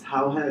presence,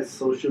 how has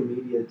social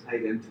media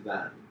tied into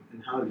that,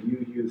 and how do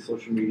you use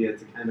social media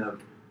to kind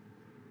of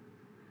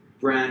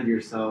brand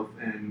yourself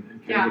and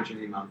kind of get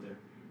your name out there?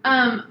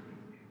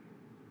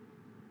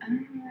 I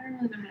don't really know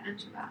how to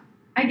answer that.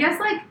 I guess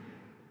like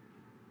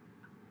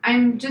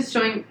I'm just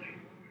showing.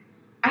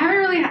 I haven't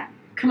really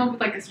come up with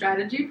like a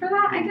strategy for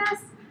that, I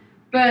guess.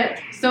 But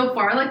so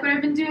far, like what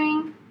I've been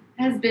doing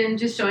has been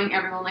just showing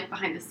everyone like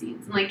behind the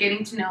scenes and like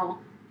getting to know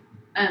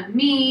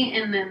me,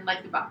 and then like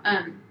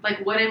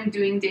like what I'm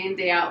doing day in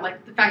day out.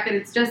 Like the fact that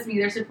it's just me.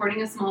 They're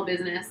supporting a small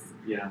business.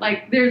 Yeah.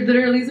 Like they're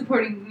literally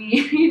supporting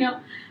me, you know.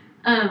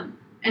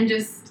 And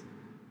just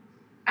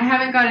I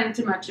haven't gotten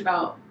into much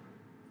about.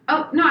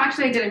 Oh no,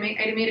 actually I did. I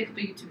made a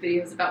couple YouTube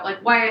videos about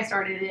like why I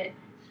started it,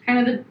 kind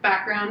of the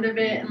background of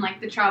it, and like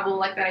the travel,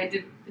 like that I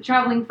did the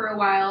traveling for a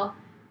while.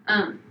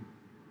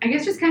 I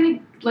guess just kind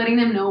of letting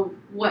them know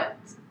what,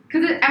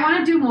 because I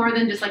want to do more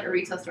than just like a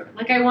retail store.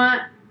 Like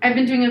I've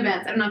been doing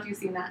events. I don't know if you've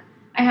seen that.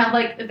 I have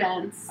like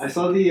events. I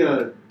saw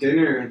the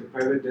dinner, the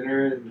private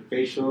dinner, and the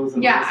facials.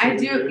 And Yeah, I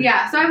do.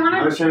 Yeah, so I want I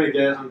to. was trying to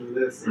get on the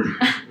list.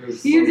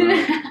 You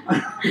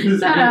didn't.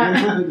 Shut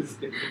up.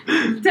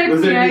 Text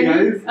Was me. there any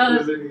guys? Oh,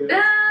 Was there any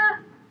guys?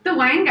 the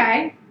wine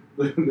guy.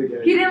 The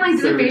guy He didn't like do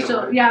the serving facial.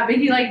 wine. Yeah, but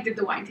he like did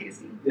the wine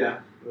tasting. Yeah,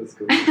 that's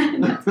cool.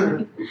 That's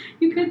funny.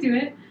 You could do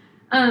it.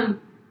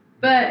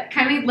 But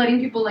kind of letting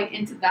people like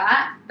into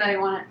that I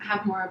want to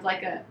have more of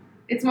like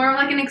it's more of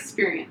like an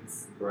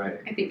experience. Right.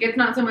 I think it's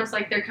not so much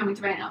like they're coming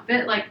to buy an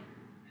outfit. Like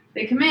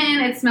they come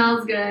in, it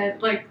smells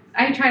good. Like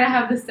I try to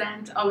have the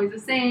scent always the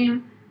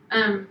same.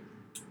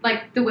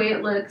 Like the way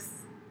it looks,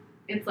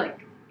 it's like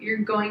you're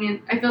going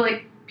in. I feel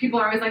like people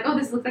are always like, oh,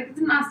 this looks like it's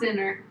in Austin,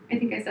 or I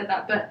think I said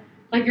that, but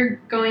like you're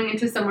going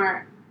into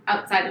somewhere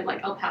outside of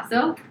like El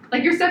Paso.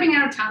 Like you're stepping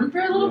out of town for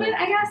a little bit,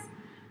 I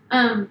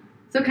guess.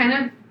 So kind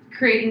of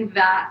creating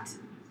that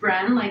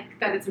brand, like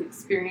that it's an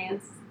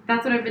experience.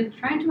 That's what I've been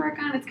trying to work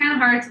on. It's kind of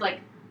hard to like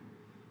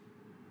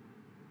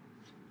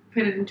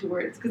put it into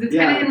words because it's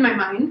kind of in my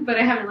mind, but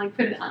I haven't like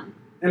put it on.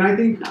 And I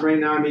think right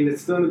now, I mean,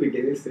 it's still in the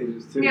beginning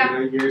stages too. Yeah.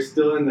 You know, you're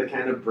still in the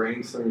kind of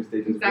brainstorming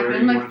stages. Exactly. Where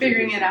I'm, you like, want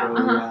figuring this it to out.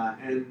 go, Uh-huh.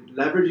 Yeah. And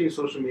leveraging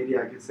social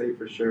media, I could say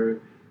for sure.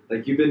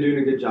 Like you've been doing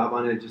a good job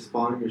on it, just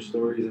following your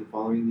stories and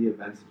following the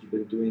events that you've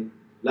been doing.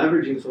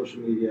 Leveraging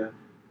social media,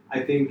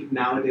 I think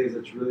nowadays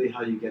that's really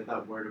how you get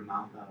that word of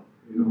mouth out.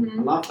 You know, Mhm.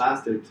 a lot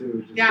faster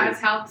too. Just Yeah, like-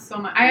 it's helped so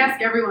much. I ask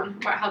everyone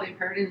about how they've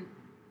heard, and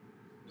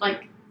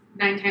like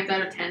 9 times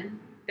out of 10,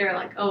 they're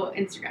like, "Oh,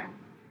 Instagram."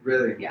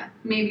 Really. Yeah,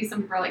 maybe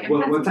some people are like,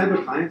 What type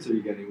of clients are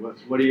you getting?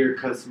 What are your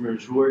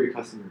customers? Who are your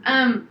customers?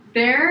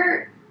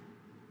 They're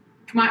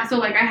so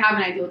like I have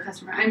an ideal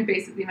customer. I'm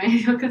basically my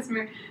ideal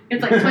customer.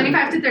 It's like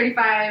 25 to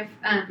 35,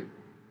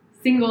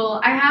 single.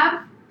 I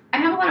have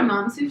a lot of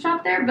moms who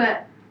shop there,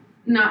 but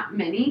not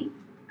many.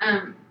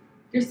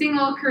 They're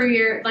single,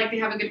 career, like they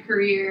have a good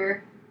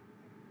career,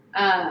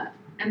 and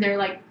they're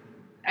like,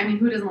 I mean,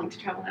 who doesn't like to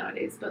travel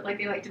nowadays? But like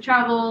they like to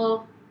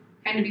travel,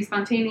 kind of be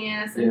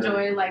spontaneous,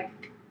 enjoy like,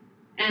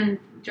 and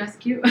dress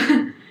cute.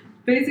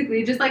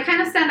 Basically, just like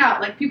kind of stand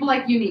out. Like people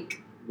like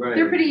unique. Right.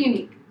 They're pretty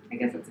unique. I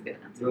guess that's a good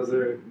answer.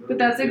 Those But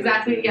that's are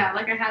exactly, yeah,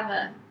 like I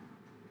have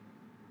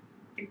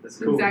That's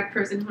the cool. exact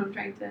person who I'm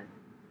trying to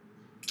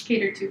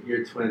cater to.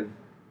 Your twin.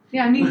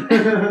 Yeah, me.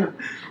 Well,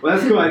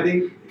 that's cool. I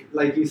think,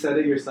 like you said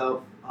it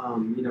yourself,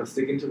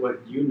 sticking to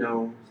what you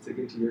know,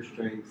 sticking to your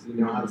strengths, you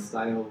know how to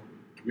style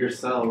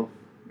yourself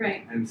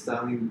Right. and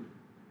styling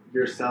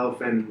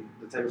yourself and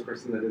the type of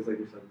person that is like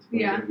yourself, it's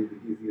probably going to be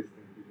the easiest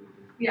thing for you to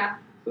do. Yeah.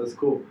 So that's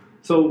cool.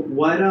 So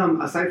what,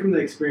 aside from the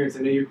experience, I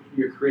know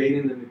you're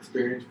creating an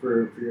experience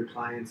for your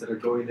clients that are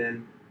going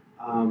in.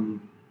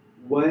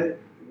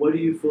 What do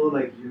you feel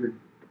like you're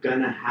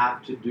gonna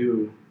have to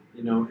do,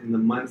 in the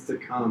months to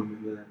come,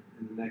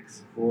 in the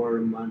next 4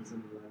 months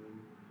and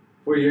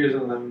 4 years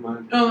and 11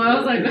 months? Oh, I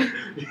was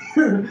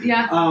like,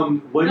 yeah.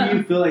 What do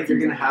you feel like you're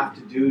gonna have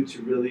to do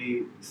to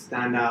really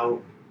stand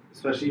out,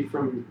 especially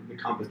from the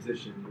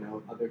competition?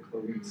 Other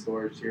clothing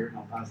stores here in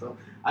El Paso.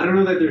 I don't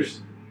know that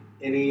there's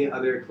any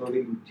other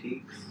clothing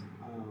boutiques.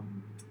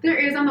 There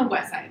is on the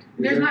west side.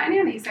 There's there? not any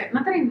on the east side.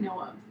 Not that I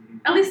know of.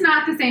 At least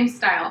not the same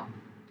style.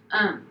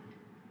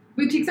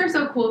 Boutiques are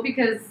so cool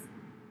because,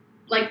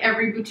 like,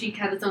 every boutique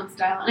has its own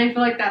style. And I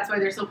feel like that's why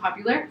they're so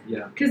popular.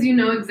 Yeah. Because you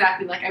know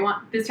exactly, like, I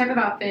want this type of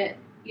outfit.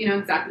 You know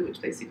exactly which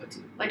place to go to.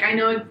 Like, I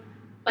know,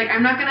 like,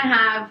 I'm not going to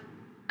have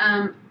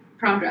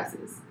prom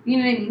dresses. You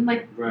know what I mean?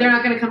 Like, Right. They're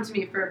not going to come to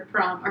me for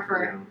prom or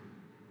for... Yeah.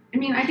 I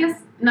mean, I guess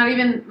not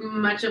even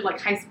much of, like,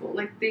 high school.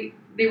 Like, they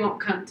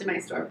won't come to my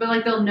store. But,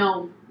 like, they'll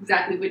know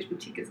exactly which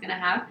boutique is going to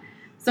have.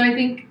 So I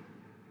think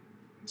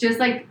just,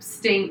 like,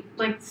 staying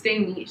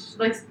niche.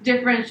 Like,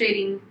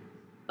 differentiating.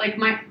 Like,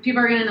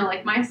 people are going to know,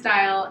 like, my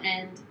style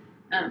and,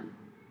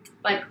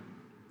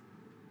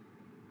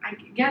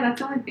 that's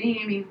the only thing.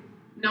 I mean,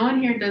 no one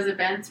here does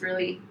events,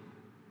 really.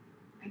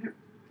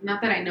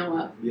 Not that I know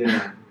of.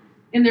 Yeah.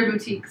 In their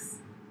boutiques.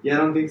 Yeah, I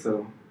don't think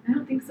so. I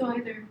don't think so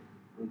either.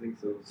 I don't think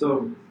so.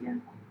 So, Yeah.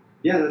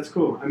 Yeah, that's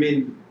cool. I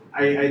mean,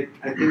 I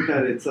think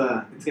that it's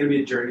gonna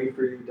be a journey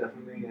for you,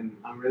 definitely, and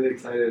I'm really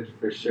excited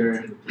for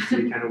sure Me too. to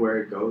see kind of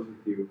where it goes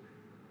with you.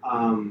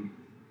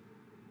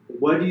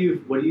 What do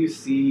you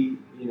see,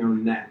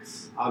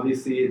 next?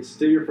 Obviously, it's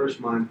still your first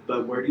month,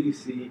 but where do you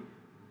see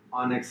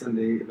Onyx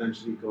Sunday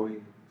eventually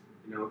going,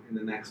 in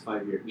the next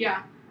 5 years?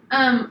 Yeah.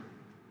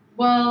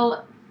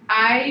 Well,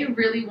 I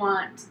really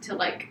want to,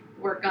 like,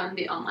 work on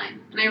the online,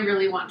 and I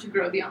really want to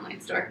grow the online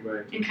store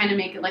Right. and kind of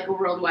make it like a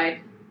worldwide,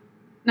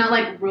 not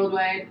like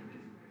worldwide,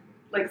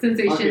 like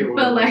sensation, Okay,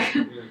 but like,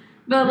 yeah.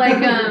 but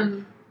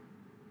like,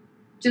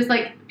 just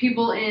like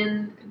people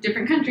in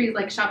different countries,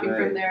 like shopping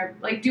Right. from there,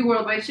 like do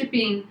worldwide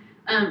shipping,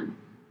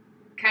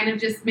 kind of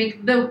just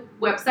make the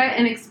website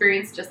an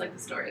experience just like the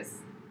store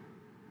is.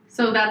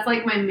 So that's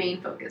like my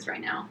main focus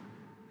right now,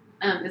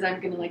 is I'm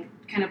gonna like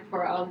kind of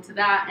pour out into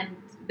that and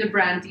the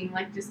branding,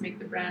 like just make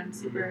the brand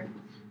super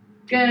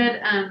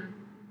good.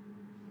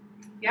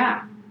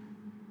 Yeah,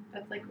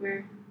 that's like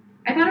where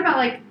I thought about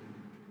like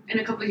in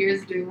a couple of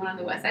years doing one on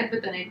the west side,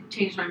 but then I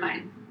changed my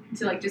mind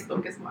to like just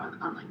focus more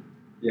on online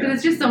because Yeah.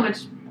 it's just so much.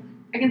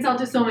 I can sell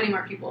to so many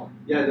more people.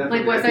 Yeah, definitely.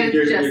 Like, what I think size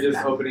you're just just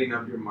that? opening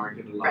up your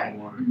market a lot Right.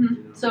 more.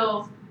 Mm-hmm.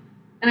 So,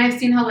 and I've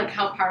seen how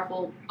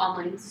powerful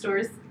online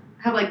stores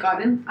have like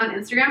gotten on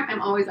Instagram.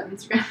 I'm always on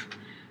Instagram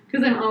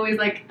because I'm always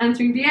like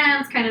answering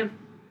DMs. Kind of,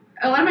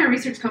 a lot of my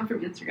research comes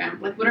from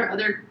Instagram. Like, what are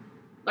other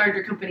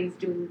larger companies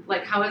doing?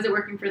 Like, how is it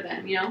working for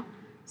them?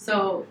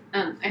 So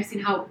I've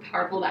seen how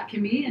powerful that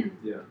can be, and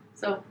Yeah.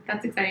 so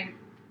that's exciting,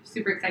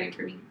 super exciting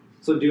for me.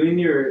 So doing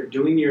your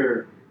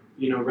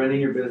running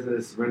your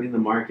business, running the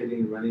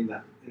marketing, running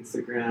the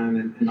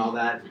Instagram and all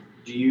that,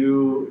 do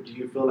you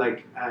feel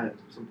like at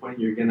some point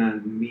you're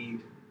gonna need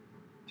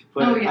to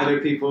put Oh, yeah. other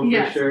people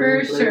Yes, for sure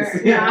in for place?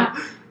 sure. Yeah.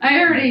 I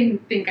already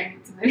think I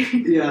need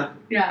somebody. Yeah.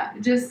 Yeah,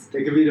 just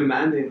It could be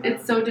demanding. Huh?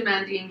 it's so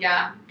demanding.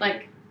 Yeah,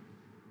 like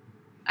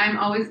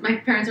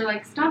my parents are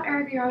like, "Stop,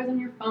 Erica, you're always on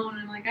your phone."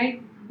 And I'm like, I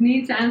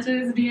need to answer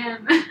this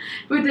DM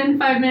within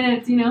 5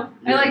 minutes. Yeah.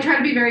 I like try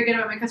to be very good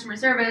about my customer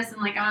service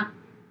and like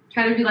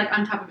try to be like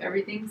on top of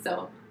everything.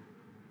 So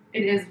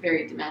it is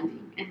very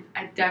demanding, and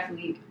I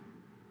definitely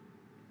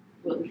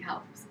will need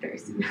help very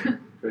soon.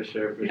 For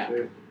sure. Yeah.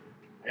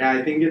 Yeah,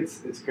 I think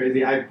it's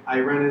crazy. I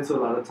run into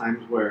a lot of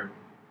times where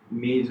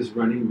me just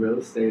running real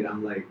estate,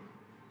 I'm like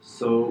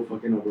so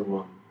fucking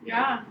overwhelmed.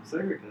 Yeah. I'm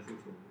sorry for cussing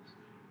so much.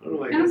 I don't know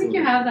why I don't think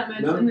you have that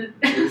much No? in the.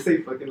 I just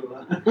say fucking a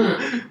lot.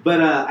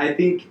 But I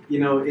think,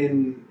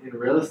 in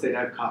real estate,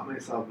 I've caught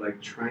myself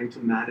like trying to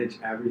manage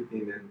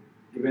everything. And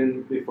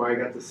even before I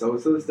got the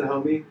Sosas to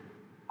help me,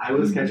 I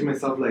was catching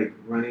myself like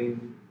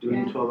doing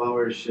Yeah.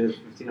 12-hour shifts,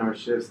 15-hour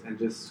shifts, and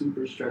just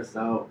super stressed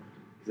out.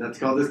 I have to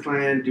call this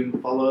client, do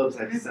follow-ups,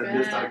 I have to send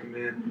this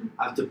document,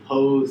 I have to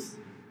post.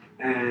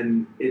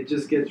 And it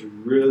just gets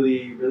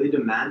really, really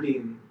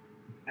demanding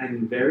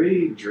and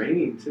very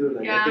draining too.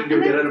 Like, Yeah, I think you'll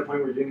and get then- at a point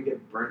where you're going to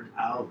get burnt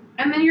out.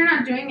 And then you're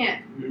not doing it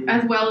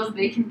as well as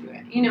they can do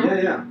it.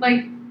 Yeah.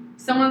 Like,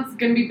 someone's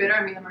gonna be better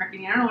at me than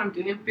marketing. I don't know what I'm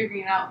doing. I'm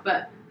figuring it out.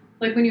 But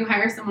like when you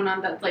hire someone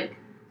on that's like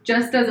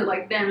just does it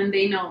like them, and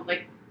they know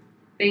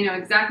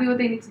exactly what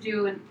they need to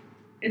do, and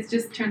it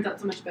just turns out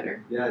so much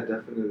better. Yeah,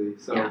 definitely.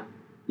 So, Yeah.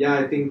 yeah,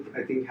 I think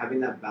having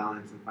that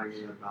balance and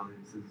finding that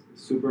balance is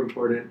super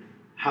important.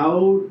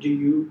 How do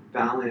you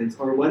balance,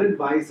 or what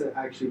advice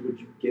actually would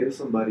you give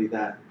somebody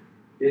that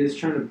is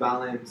trying to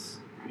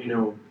balance,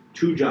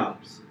 2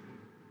 jobs?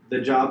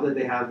 The job that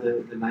they have,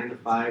 the 9 to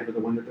 5, or the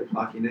one that they're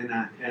clocking in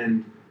at,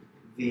 and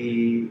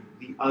the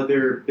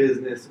other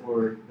business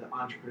or the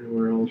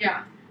entrepreneurial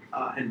Yeah.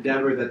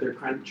 endeavor that they're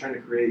trying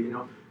to create. You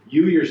know,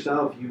 you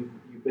yourself, you've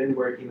been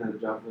working at a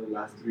job for the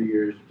last 3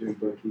 years doing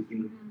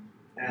bookkeeping,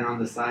 and on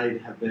the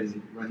side have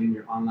been running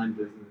your online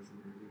business and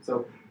everything.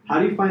 So how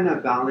do you find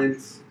that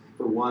balance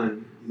for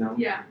one? You know,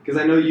 Yeah.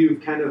 because I know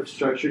you've kind of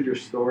structured your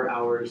store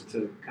hours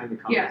to kind of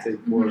compensate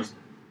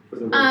for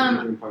the work that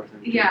you're doing part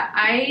time.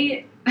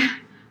 Yeah,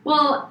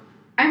 well,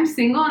 I'm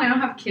single and I don't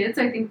have kids,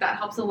 so I think that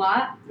helps a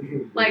lot.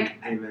 Like,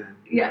 amen.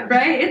 Yeah,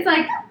 right? It's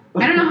like,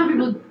 I don't know how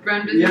people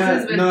run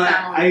businesses with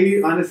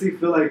I honestly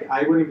feel like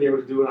I wouldn't be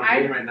able to do what I'm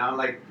doing right now.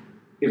 Like,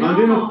 if I'm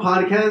doing a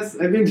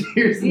podcast, I've been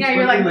here since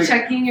you're like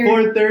checking your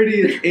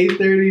 4:30, it's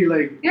 8:30.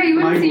 Like, yeah, you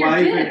want to see your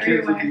kid and or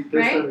your wife,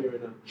 right?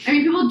 Right now. I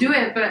mean, people do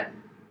it, but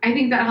I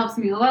think that helps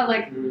me a lot.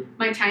 Like,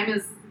 my time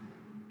is,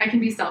 I can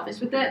be selfish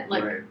with it.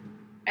 Like,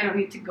 I don't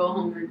need to go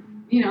home or,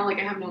 you know, like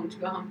I have no one to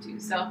go home to.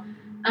 So,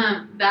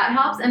 that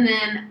helps. And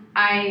then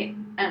I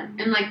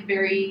am like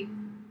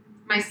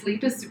my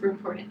sleep is super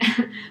important.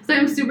 So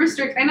I'm super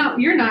strict. I know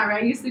you're not,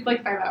 right? You sleep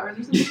like 5 hours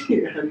or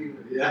something.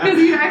 Yeah. Because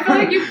I feel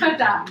like you put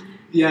that.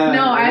 Yeah.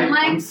 No,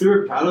 I'm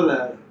super proud of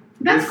that.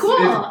 That's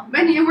cool.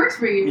 And it works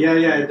for you.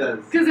 Yeah, it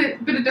does.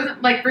 But it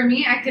doesn't, like, for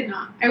me, I could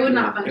not. I would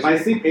not function. If I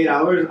sleep 8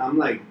 hours, I'm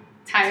like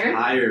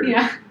tired.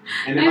 Yeah.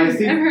 And if I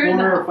sleep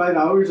 4 or 5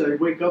 hours, I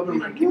wake up and I'm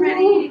like, get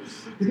ready.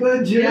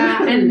 Good job.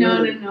 Yeah, and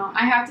no.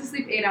 I have to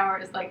sleep 8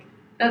 hours. Like,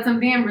 that's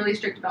something I'm really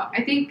strict about.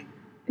 I think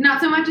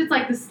not so much it's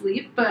like the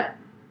sleep, but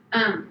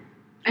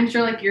I'm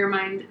sure like your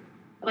mind,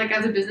 like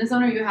as a business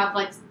owner, you have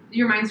like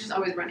your mind's just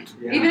always running.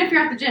 Yeah. Even if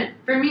you're at the gym.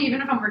 For me, even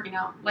if I'm working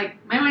out,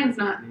 like my mind's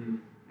not.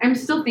 I'm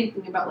still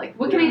thinking about like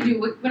what can I do?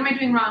 What am I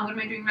doing wrong? What am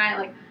I doing right?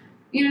 Like,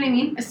 you know what I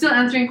mean? I'm still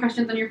answering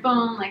questions on your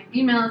phone, like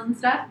emails and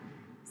stuff.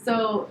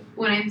 So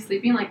when I'm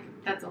sleeping, like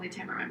that's the only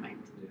time where my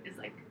mind is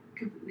like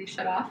completely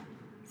shut off.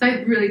 So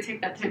I really take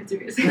that time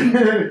seriously.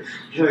 You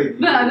value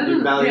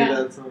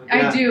that so much.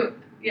 Yeah. I do.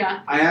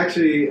 Yeah. I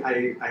actually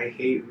I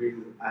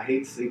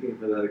hate sleeping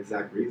for that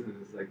exact reason.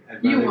 It's like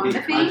I'd rather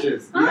be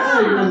conscious.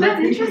 That's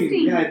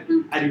interesting. Yeah,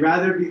 I'd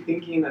rather be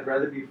thinking. I'd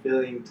rather be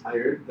feeling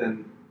tired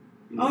than.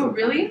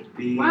 Really?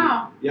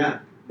 Wow. Yeah,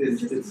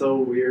 it's so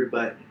weird,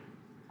 but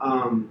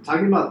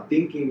talking about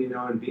thinking, you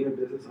know, and being a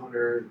business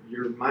owner,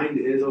 your mind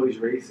is always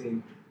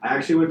racing. I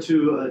actually went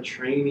to a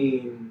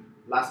training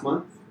last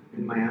month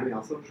in Miami.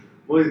 Also, I'm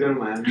always going to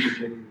Miami for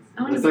trainings.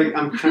 It's like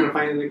I'm trying to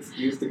find an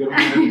excuse to go to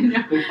Miami.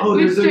 Like,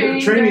 there's a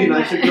training.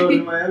 I should go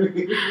to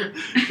Miami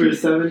for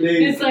 7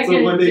 days. It's like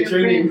a 1 day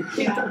training.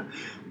 Yeah.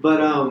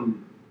 But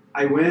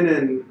I went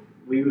and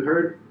we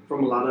heard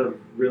from a lot of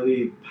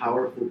really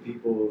powerful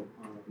people,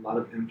 a lot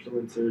of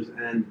influencers,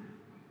 and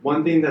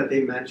one thing that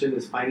they mentioned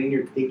is finding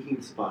your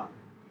thinking spot.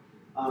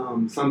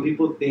 Some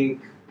people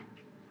think,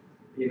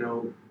 you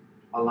know,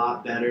 a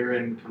lot better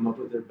and come up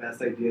with their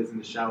best ideas in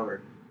the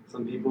shower.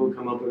 Some people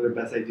come up with their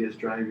best ideas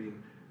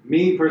driving.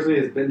 Me personally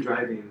has been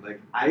driving. Like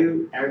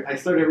I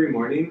start every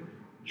morning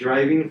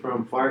driving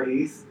from Far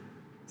East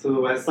to the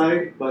West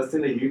Side,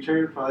 busting a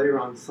U-turn probably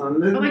around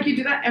Sunland. But like you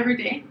do that every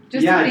day?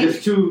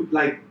 Just to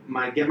like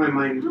get my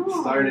mind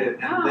started,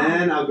 and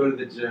then I'll go to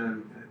the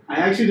gym. I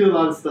actually do a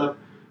lot of stuff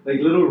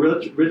like little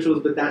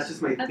rituals, but that's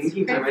just my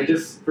thinking time. I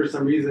just for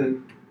some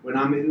reason when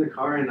I'm in the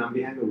car and I'm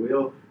behind the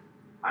wheel,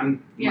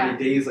 my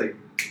day's like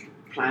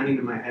planning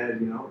in my head.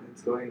 You know,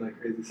 it's going like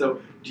crazy.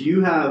 So, do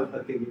you have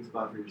a thinking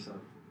spot for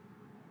yourself?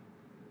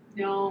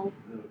 No.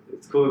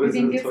 It's cool. I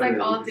think it's like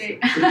all day.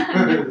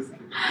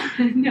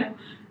 No.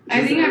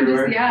 I think I'm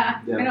just,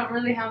 I don't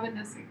really have it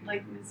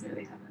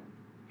necessarily have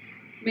it.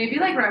 Maybe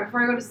like right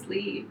before I go to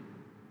sleep.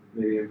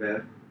 Maybe in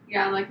bed?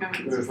 Yeah, like my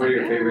mind's just like,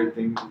 your favorite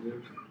thing to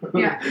do?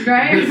 Yeah,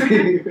 right?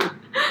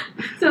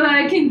 So that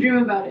I can dream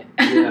about it.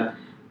 Yeah.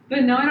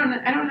 But no, I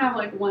don't have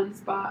like one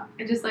spot.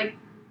 I just like,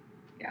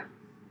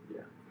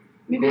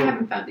 Maybe I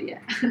haven't found it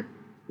yet.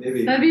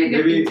 Maybe. That'd be a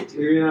good thing to do.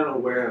 Maybe you're not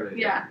aware of it.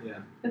 Yeah.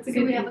 That's a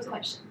good we thing. have a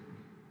question.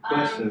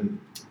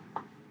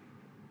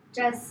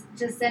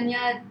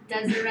 Jasenia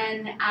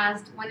Desiree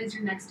asked, when is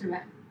your next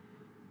event?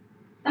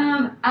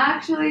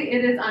 Actually,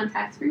 it is on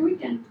tax-free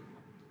weekend.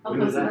 I'll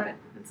post about it.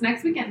 It's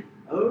next weekend.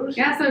 Oh, shit.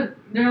 Yeah, so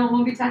there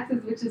won't be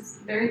taxes, which is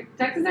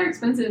taxes are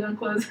expensive on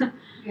clothes.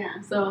 Yeah.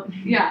 So,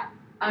 yeah,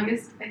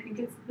 August, I think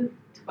it's the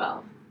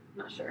 12th. I'm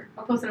not sure.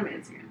 I'll post it on my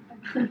Instagram.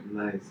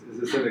 Nice. Is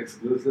this an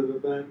exclusive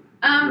event?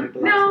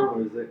 No.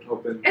 Or is it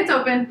open? It's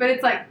open, but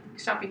it's like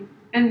shopping.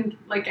 And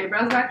like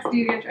eyebrows wax. Do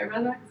you get your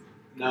eyebrows waxed?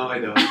 No, I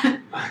don't.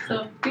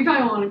 So you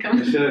probably won't want to come.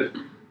 I should.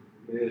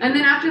 And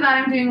then after that,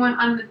 I'm doing one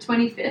on the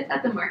 25th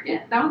at the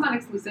market. That one's not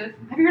exclusive.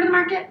 Have you heard of the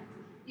market?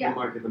 Yeah.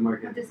 The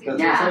market. That's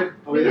yeah.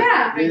 Oh, yeah.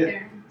 Yeah. Right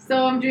there.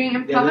 So I'm doing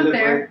a pop up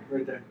there.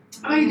 Right there.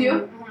 Oh, you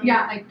do?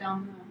 Yeah. Like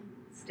down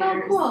the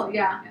stairs. Oh, cool.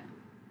 Yeah.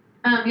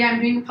 I'm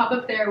doing a pop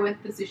up there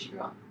with the sushi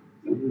girl.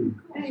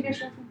 Yeah, you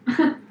guys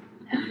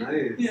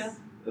Nice. Yeah.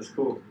 That's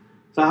cool.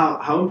 So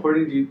how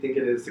important do you think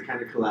it is to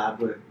kind of collab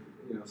with,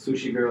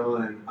 Sushi Girl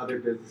and other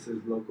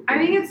businesses, local businesses? I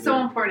think it's so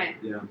important.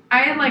 Yeah.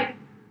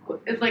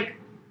 It's like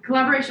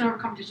collaboration over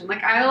competition.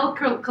 Like I'll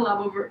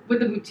collab with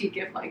the boutique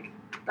if like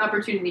the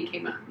opportunity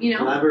came up, you know?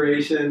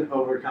 Collaboration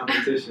over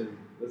competition.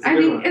 That's a I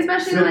good think one.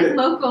 especially So like good.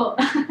 local,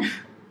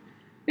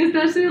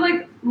 especially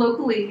like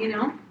locally, you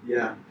know?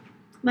 Yeah.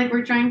 Like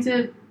we're trying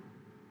to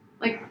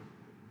like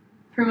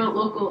promote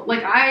local.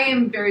 Like I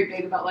am very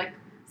big about like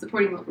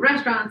supporting local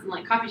restaurants and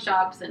like coffee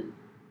shops and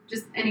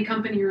just any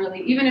company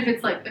really, even if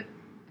it's like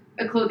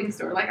a clothing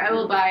store. Like I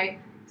will buy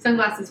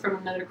sunglasses from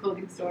another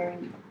clothing store,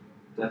 and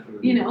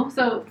Definitely. you know.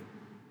 So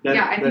That-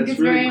 yeah, I think that's it's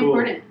really very cool.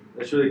 important.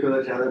 That's really cool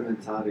that you have that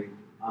mentality.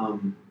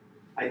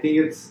 I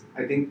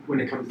think when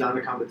it comes down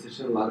to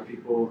competition, a lot of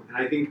people, and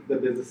I think the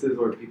businesses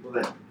or people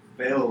that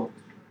fail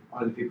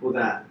are the people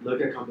that look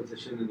at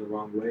competition in the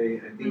wrong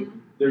way. I think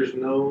there's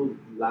no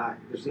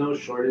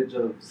shortage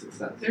of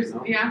success. There's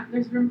you know?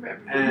 there's room for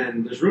everyone.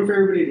 And there's room for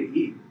everybody to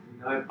eat.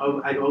 You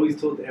know, I've always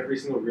told every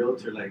single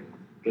realtor, like,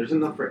 there's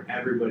enough for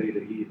everybody to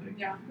eat. Like,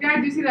 yeah,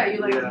 I do see that. You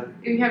like Yeah.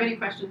 if you have any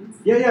questions.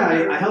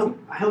 I help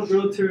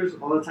realtors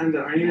all the time that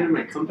aren't even in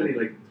my company.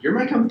 Like, you're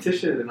my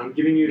competition, and I'm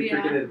giving you Yeah.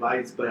 freaking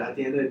advice. But at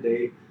the end of the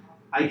day,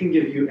 I can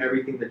give you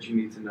everything that you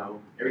need to know,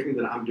 everything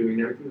that I'm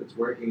doing, everything that's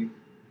working.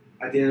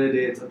 At the end of the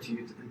day, it's up to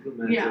you to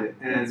implement Yeah, it.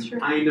 that's true.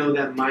 And I know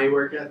that my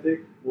work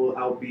ethic will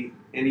outbeat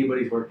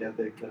anybody's work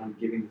ethic that I'm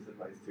giving this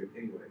advice to,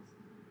 anyways.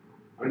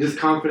 I'm just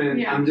confident.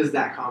 Yeah. I'm just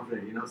that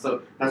confident, you know.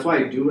 So that's why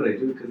I do what I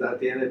do, because at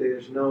the end of the day,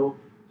 there's no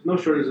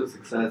shortage of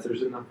success.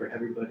 There's enough for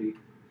everybody,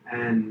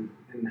 and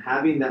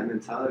having that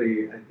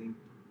mentality, I think,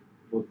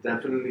 will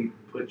definitely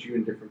put you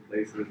in different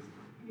places.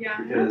 Yeah, I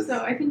hope Because-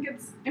 so. I think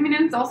it's. I mean,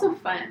 and it's also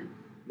fun.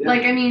 Yeah.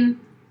 Like, I mean,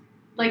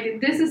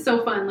 like this is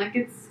so fun. Like,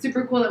 it's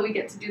super cool that we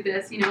get to do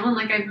this, you know. And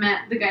like, I've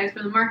met the guys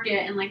from the market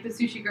and like the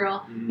sushi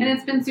girl, Mhm. and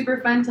it's been super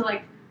fun to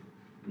like.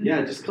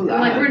 Yeah, just collab.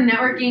 Like we're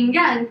networking,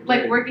 yeah, and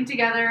like Right. working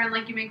together, and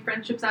like you make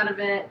friendships out of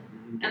it,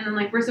 Mhm. and then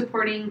like we're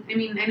supporting. I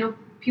mean, I know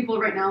people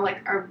right now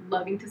like are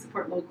loving to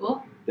support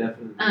local.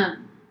 Definitely.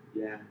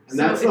 Yeah, and So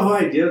that's the it's- whole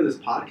idea of this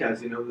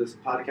podcast. You know, this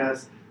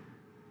podcast,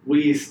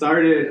 we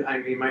started. I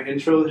mean, my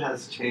intro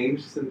has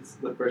changed since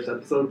the first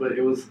episode, but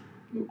it was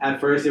at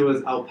first it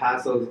was El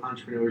Paso's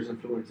entrepreneurs,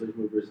 influencers,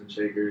 movers, and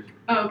shakers.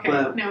 Oh, okay.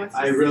 But No, it's.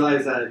 I Just,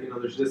 realized that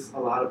there's just a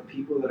lot of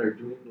people that are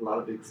doing a lot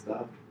of big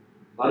stuff,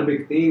 a lot of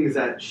big things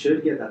that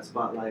should get that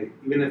spotlight,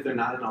 even if they're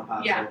not in El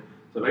Paso. Yeah.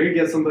 So if I could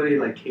get somebody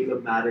like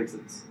Caleb Maddox,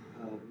 that's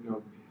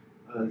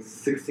a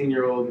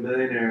 16-year-old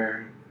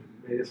millionaire,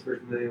 made his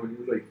first million when he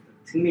was like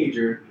a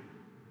teenager,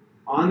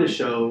 on the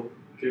show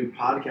through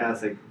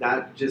podcasts, like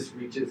that just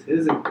reaches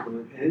his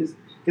influence,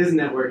 his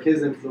network,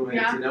 his influence.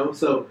 Yeah. You know,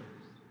 so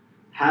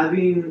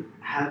having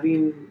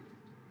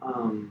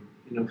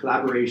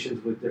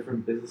collaborations with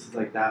different businesses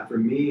like that for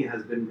me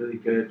has been really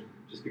good.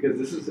 Just because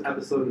this is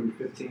episode number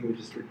 15, we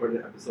just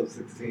recorded episode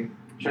 16,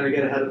 trying to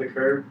get ahead of the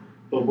curve.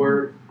 But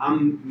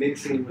I'm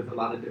mixing with a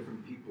lot of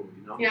different people,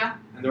 you know. Yeah.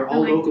 And they're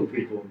all I like local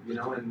people, you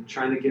know, and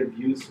trying to give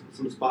you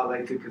some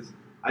spotlight too, because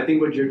I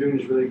think what you're doing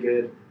is really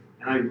good,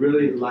 and I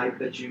really like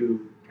that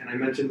you. And I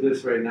mentioned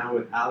this right now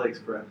with Alex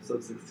for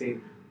episode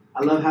 16.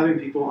 I love having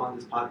people on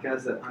this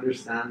podcast that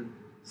understand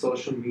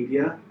social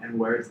media and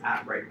where it's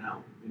at right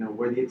now. You know,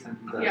 where the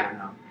attention's at Yeah. right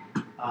now.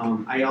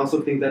 I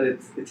also think that it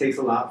takes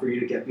a lot for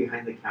you to get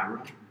behind the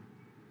camera.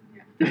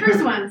 The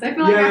first ones, I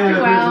feel like Yeah, after the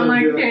a while, I'm first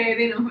like, ones, yeah. okay,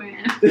 they know who I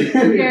am.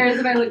 Who cares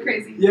if I look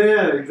crazy?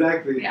 Yeah,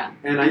 exactly. Yeah.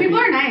 And And people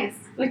are nice.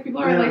 Like people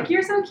are Yeah. like,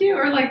 you're so cute,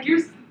 or like you're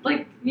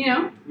like, you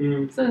know.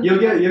 Mhm. So You'll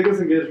get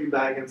some good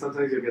feedback, and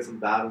sometimes you'll get some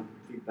bad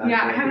feedback.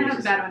 Yeah, but I haven't think had a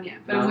it's bad one yet,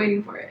 but No. I'm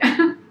waiting for it.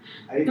 I'm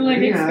like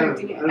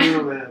expecting it. I don't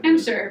know if I have. I'm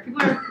sure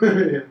people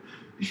are.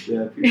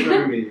 Yeah, people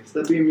are mean.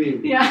 Stop being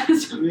mean. Yeah.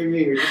 Stop being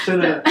mean. We're just trying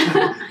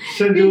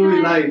to do what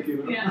we like, you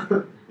know. Yeah.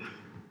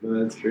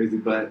 No, that's crazy,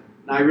 but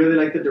I really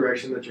like the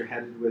direction that you're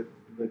headed with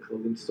the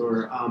clothing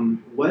store.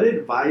 What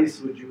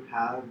advice would you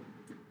have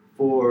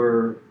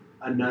for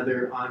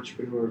another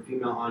entrepreneur,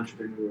 female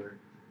entrepreneur?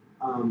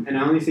 And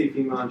I only say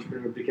female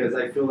entrepreneur because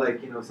I feel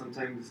like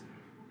sometimes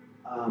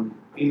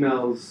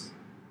females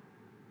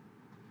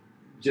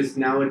just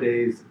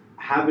nowadays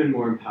have been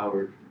more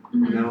empowered,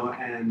 Mhm.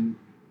 and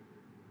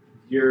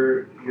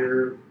you're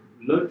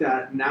looked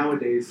at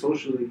nowadays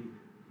socially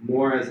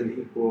more as an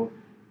equal,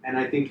 and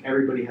I think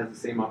everybody has the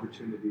same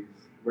opportunities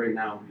right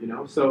now,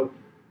 So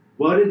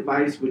what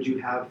advice would you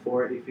have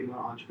for a female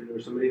entrepreneur,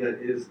 somebody that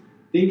is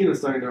thinking of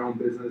starting their own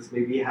business,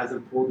 maybe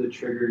hasn't pulled the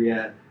trigger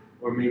yet,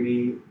 or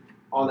maybe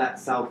all that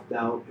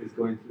self-doubt is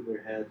going through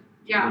their head?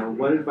 Yeah.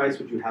 What advice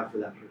would you have for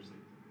that person?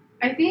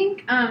 I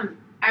think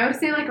I would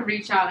say like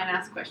reach out and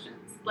ask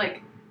questions.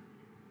 Like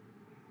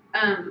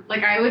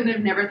I would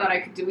have never thought I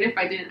could do it if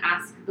I didn't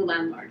ask the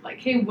landlord. Like,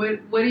 hey, what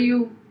do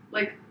you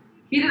like?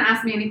 He didn't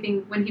ask me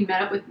anything when he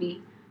met up with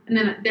me, and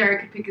then there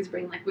I could pick his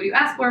brain. Like, what do you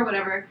ask for?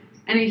 Whatever.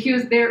 And he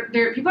was there.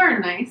 People are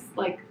nice.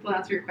 Like, they'll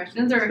answer your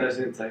questions. Or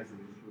Especially in Texas.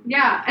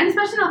 yeah, and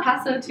especially in El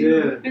Paso too.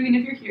 Yeah. I mean,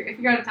 if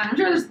you're out of town, I'm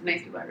sure there's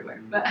nice people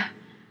everywhere. But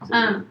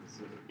So-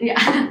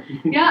 yeah,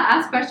 yeah.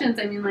 Ask questions.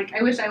 I mean, like,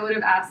 I wish I would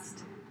have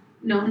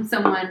known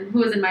someone who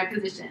was in my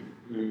position.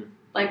 Mm.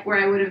 Like where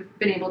I would have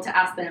been able to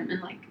ask them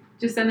and like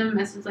just send them a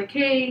message like,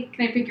 hey,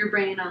 can I pick your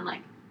brain on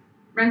like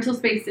rental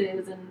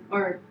spaces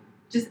or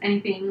just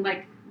anything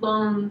like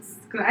loans,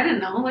 because I didn't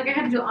know. Like I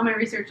had to do all my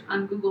research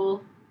on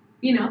Google,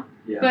 you know.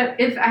 Yeah. But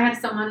if I had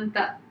someone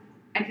that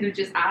I could have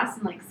just asked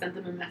and like sent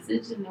them a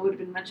message, and it would have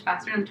been much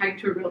faster. And I'm talking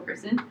to a real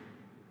person.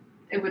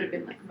 It would have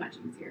been like much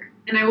easier,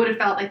 and I would have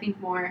felt, I think,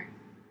 more.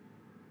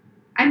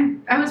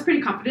 I was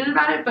pretty confident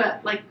about it,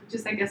 but like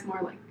just I guess more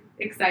like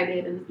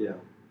excited and Yeah.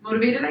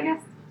 motivated, I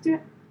guess, to do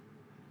it.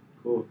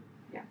 Cool.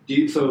 Yeah. Do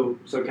you, so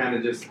kind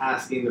of just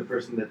asking the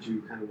person that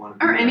you kind of want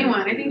to Or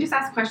anyone. I think just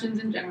ask questions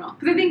in general.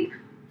 Because I think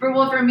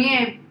for me,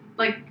 I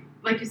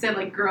like you said,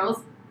 like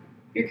girls,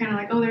 you're kind of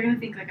like, oh, they're gonna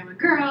think like I'm a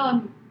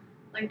girl.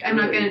 I'm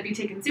not gonna be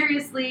taken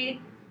seriously,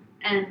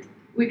 and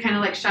we kind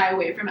of like shy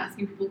away from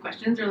asking people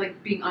questions or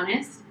like being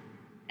honest,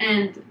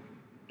 and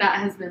that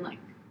has been like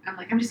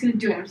I'm just gonna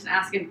do it. I'm just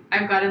asking.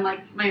 I've gotten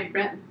like my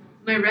rent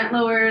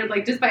lowered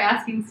like just by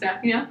asking stuff,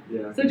 you know.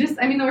 Yeah. So just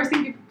the worst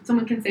thing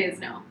someone can say is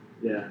no.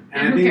 Yeah.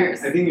 And I who think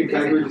cares? I think They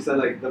exactly say what no. you said.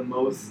 Like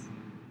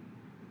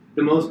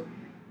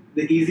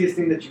the easiest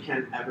thing that you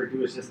can ever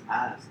do is just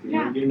ask. You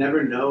know? Yeah. You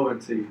never know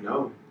until you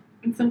know.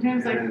 And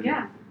sometimes And-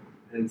 yeah,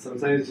 And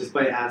sometimes just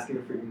by asking a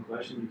freaking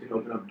question, you can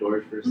open up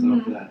doors for yourself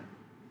Mhm. that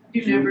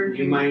you never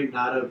you knew. might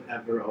not have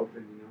ever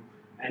opened. You know,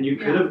 and you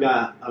could Yeah. have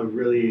got a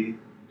really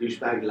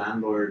douchebag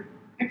landlord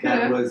I could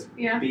that have. was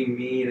Yeah. being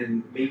mean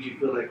and made you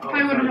feel like, oh,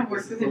 Probably wouldn't fuck, have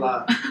worked this with is a him.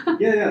 lot.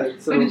 Yeah.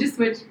 So Would have just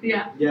switched.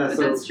 Yeah. yeah. But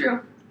So that's true.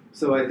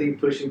 So I think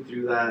pushing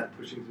through that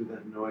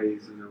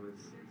noise, you know,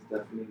 is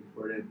definitely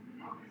important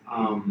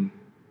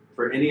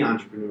for any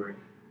entrepreneur.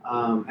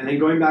 And then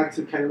going back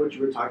to kind of what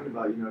you were talking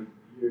about, you know,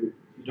 you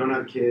don't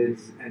have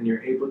kids and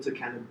you're able to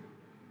kind of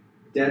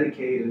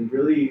dedicate and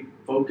really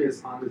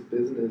focus on this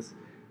business.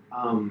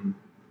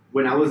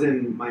 When I was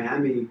in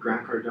Miami,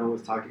 Grant Cardone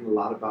was talking a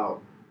lot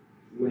about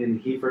when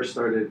he first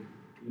started,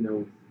 you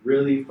know,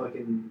 really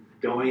fucking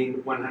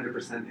going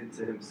 100%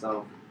 into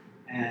himself.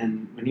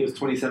 And when he was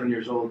 27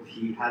 years old,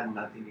 he had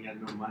nothing. He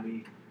had no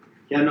money.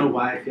 He had no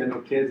wife. He had no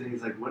kids. And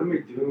he's like, what am I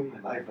doing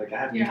with my life? Like, I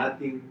have Yeah.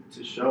 nothing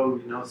to show,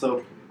 you know?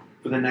 So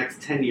for the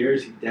next 10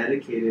 years, he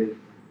dedicated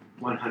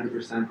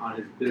 100% on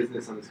his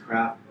business, on his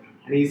craft.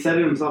 And he said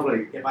it himself,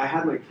 like, if I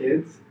had my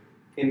kids,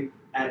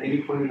 at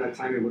any point in that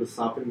time, it would have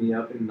softened me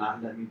up and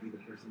not let me be the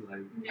person that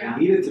Yeah. I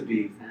needed to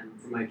be Makes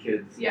sense. for my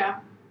kids Yeah.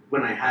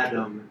 when I had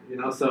them, you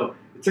know. So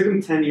it took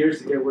him 10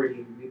 years to get where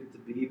he needed to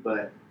be,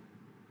 but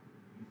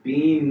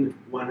being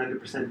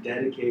 100%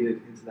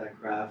 dedicated into that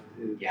craft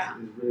is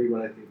really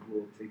what I think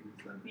will take you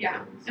to that next Yeah.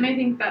 level. And I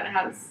think that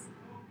has,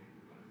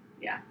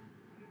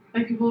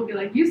 like people will be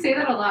like, you say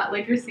that a lot,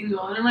 like you're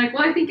single. And I'm like,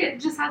 well, I think it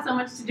just has so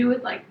much to do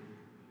with like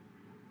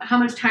how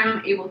much time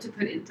I'm able to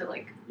put into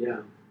like Yeah.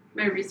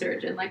 my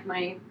research and like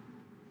my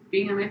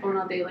being on my phone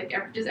all day, like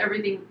just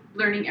everything,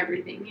 learning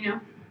everything, you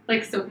know,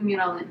 like soaking it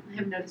all in. I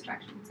have no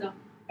distractions. So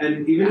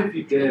And even if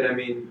you did, I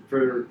mean,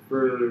 for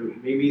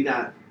maybe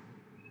that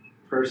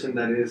person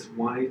that is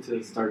wanting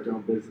to start their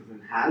own business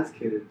and has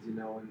kids, you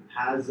know, and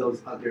has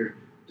those other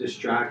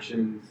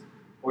distractions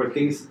or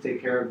things to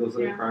take care of, those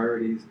other Yeah.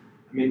 priorities.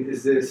 I mean,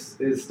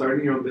 is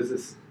starting your own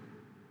business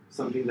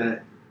something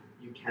that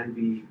you can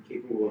be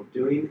capable of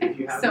doing I if you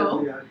think have so.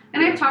 those? Yeah.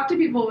 And I've talked to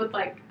people with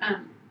like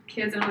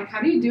kids, and I'm like,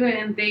 how do you do it?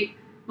 And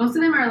most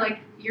of them are like,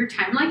 your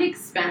time like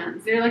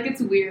expands. They're like,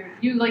 it's weird.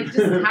 You like just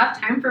have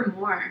time for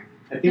more.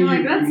 I think like,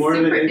 you, that's more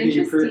than super anything,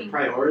 you interesting.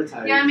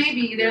 prioritize. Yeah,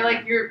 maybe they're Yeah.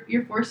 like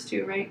you're forced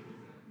to, right?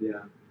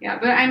 Yeah. Yeah,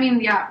 but I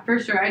mean, yeah, for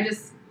sure. It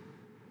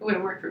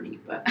wouldn't work for me,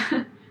 but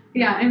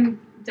yeah, I'm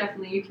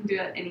definitely you can do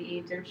it at any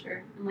age, I'm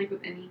sure, and like with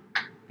anything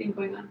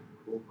going on.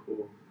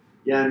 Cool.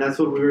 Yeah, and that's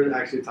what we were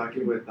actually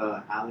talking with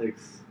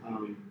Alex.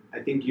 I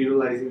think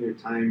utilizing your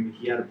time,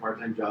 he had a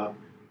part-time job,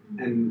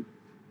 and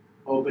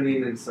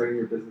opening and starting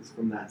your business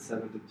from that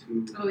 7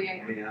 to 2 Oh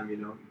yeah. a.m., you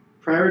know,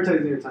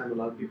 prioritizing your time. A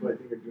lot of people, I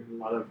think, are doing a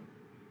lot of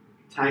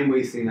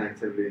time-wasting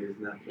activities,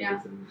 Netflix. Yeah.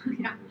 And,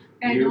 Yeah.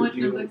 I don't watch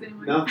Netflix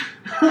anymore. No?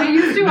 I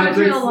used to watch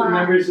it a Netflix lot.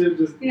 membership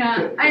just...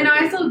 Yeah, I know.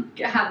 I still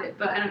have it,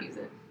 but I don't use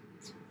it.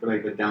 For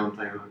like the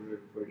downtime.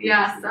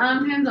 Yeah,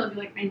 sometimes I'll be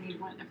like, I need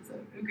one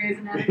episode of Grey's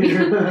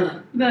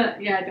Anatomy.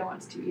 But yeah, I don't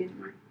watch TV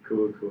anymore.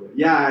 Cool.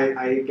 Yeah,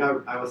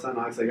 I was on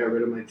Ox. I got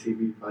rid of my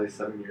TV probably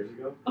 7 years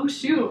ago. Oh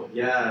shoot!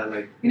 Yeah,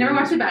 like... You never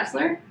watched The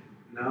Bachelor?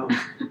 No.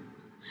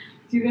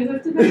 Do you guys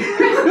watch The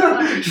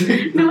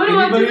Bachelor? No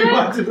one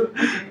watches it?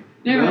 Okay.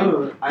 Never mind.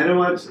 No, I don't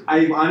watch.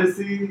 I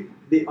honestly,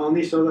 the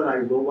only show that I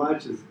will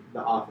watch is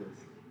The Office.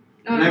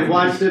 Oh, And I've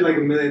watched it like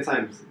a million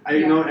times. I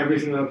Yeah. know every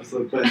single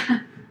episode, but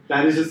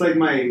that is just like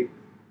my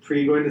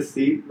pre-going to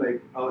sleep,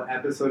 like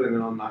episode, and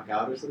then I'll knock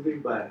out or something.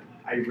 But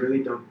I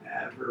really don't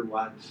ever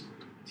watch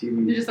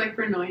TV. You're just like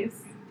for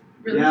noise.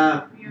 Really?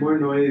 Yeah, more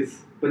noise.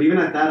 But even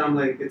at that, I'm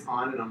like, it's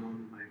on and I'm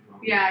on my phone.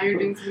 Yeah, you're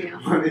doing something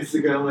else. On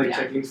Instagram, like Yeah.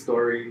 checking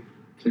story,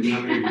 checking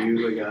how many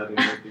views I got and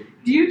everything.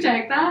 Do you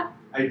check that?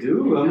 I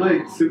do. I'm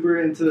like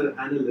super into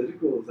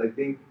analyticals. I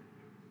think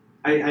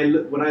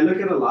what I look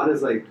at a lot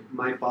is like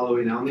my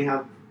following. I only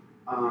have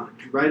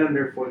right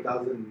under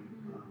 4,000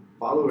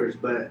 followers,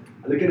 but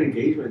I look at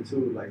engagement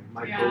too. Like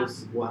my Yeah.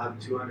 posts will have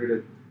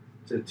 200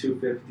 to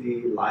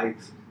 250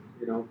 likes,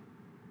 you know,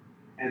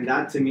 and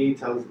that to me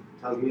tells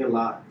tells me a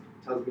lot.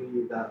 Tells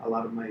me that a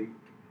lot of my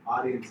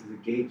audience is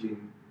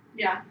engaging,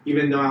 Yeah.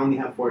 even though I only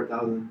have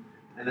 4,000.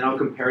 And then I'll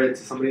compare it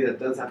to somebody that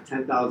does have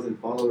 10,000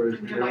 followers,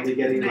 and they're only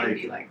getting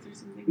 90 like likes or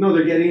something. no,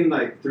 they're getting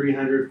like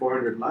 300,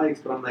 400 likes.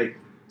 But I'm like,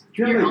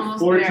 you have You're like almost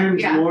 4 there,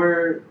 times yeah.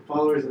 more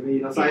followers than me.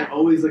 You know, so I Yeah.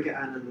 always look at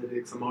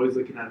analytics. I'm always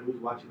looking at who's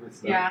watching my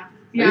stuff. Yeah. I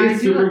Yeah, think I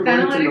it's do. super The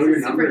important to know analytics your is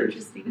super numbers.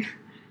 interesting.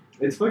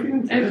 It's fucking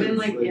intense. I've been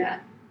like, yeah.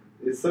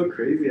 It's so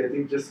crazy. I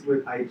think just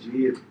with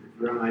IG, if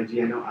you're on IG,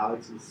 I know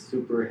Alex is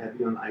super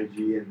heavy on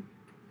IG and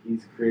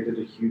he's created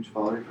a huge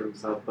following for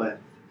himself. But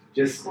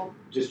just Cool.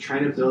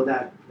 trying to build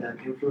that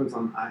influence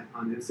on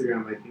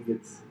Instagram, I think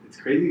it's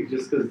crazy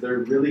just because they're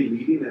really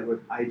leading it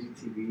with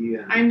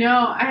IGTV. And, I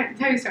know. That's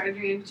how you started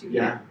doing YouTube.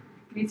 yeah.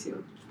 Me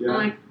too. Yeah. I'm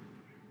like,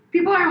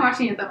 people aren't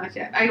watching it that much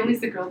yet. At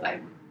least the girls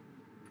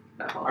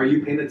that follow. Are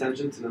you paying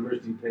attention to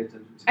numbers? Do you pay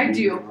attention to I views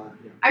do. a lot?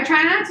 Yeah. I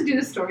try not to do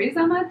the stories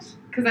that much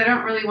because I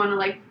don't really want to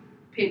like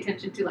pay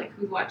attention to like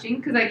who's watching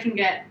because I can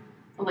get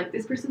like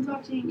this person's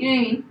watching. You know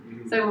what I mean?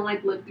 Mhm. So I won't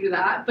like look through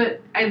that,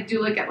 but I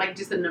do look at like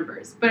just the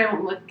numbers. But I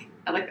won't look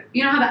at like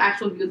you know how the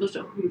actual views will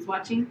show who's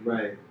watching,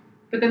 Right.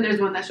 but then there's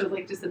one that shows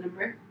like just the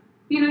number.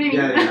 You know what I mean?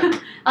 Yeah, yeah.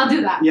 I'll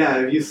do that. Yeah,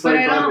 if you But swipe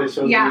I up, don't. it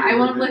shows Yeah, you I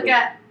won't the look number.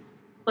 at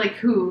like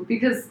who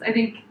because I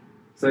think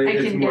So I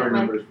it's can more get,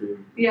 like- numbers for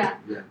you. yeah.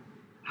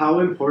 How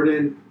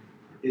important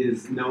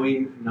is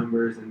knowing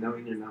numbers and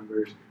knowing your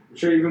numbers? I'm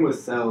sure even with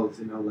sales,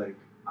 you know, like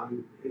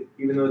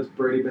even though it's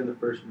already been the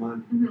first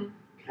month, hmm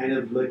kind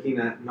of looking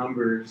at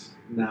numbers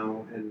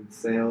now and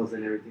sales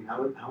and everything.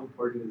 How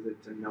important is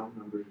it to know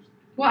numbers?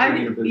 Well, I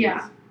running a think business?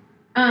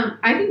 yeah.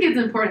 I think it's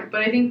important,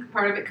 but I think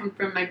part of it comes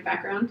from my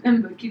background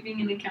in bookkeeping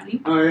and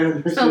accounting. Oh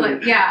yeah. So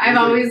like, yeah, I've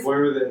always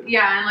born with it.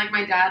 yeah, and like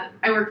my dad,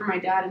 I work for my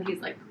dad, and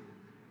he's like,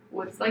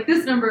 "What's like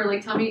this number?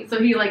 Like, tell me."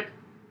 So he like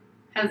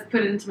has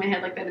put it into my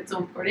head like that it's so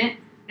important,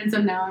 and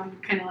so now I'm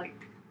kind of like,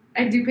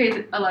 I do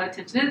pay a lot of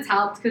attention, and it's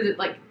helped because it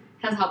like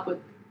has helped with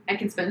I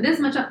can spend this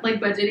much on like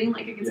budgeting,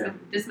 like I can spend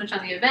this much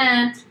on the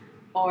event,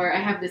 or I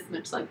have this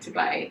much like to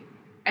buy.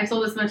 I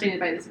sold this much, I need to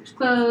buy this much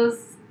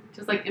clothes.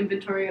 Just like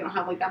inventory, I don't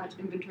have like that much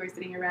inventory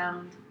sitting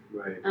around.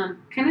 Right.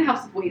 Kind of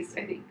helps with waste,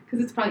 I think,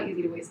 because it's probably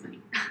easy to waste money.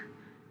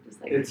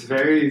 Just like It's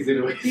very easy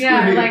to waste.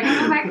 yeah, money. like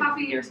I'm gonna buy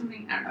coffee or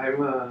something. I don't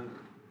know.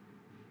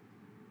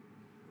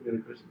 You got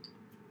a question?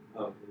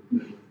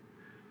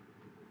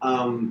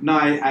 Oh. No,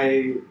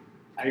 I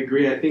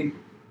agree. I think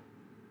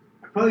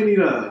I probably need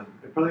a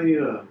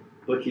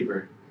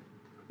bookkeeper.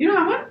 You don't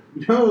have one?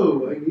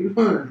 No, I need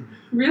one.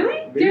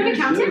 Really? Do you have an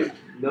Maybe I accountant?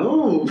 should.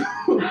 No.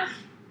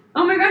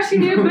 Oh my gosh, you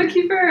need a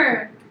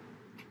bookkeeper.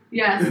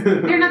 Yes,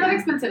 they're not that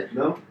expensive.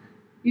 No?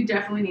 You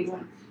definitely need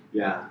one.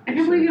 Yeah. I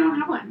can't believe you don't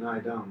have one. No, I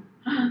don't.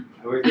 I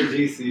work at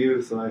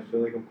GCU, so I feel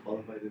like I'm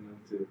qualified enough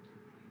to.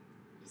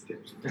 Just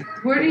kidding.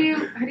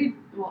 How do you,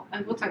 well,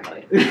 we'll talk about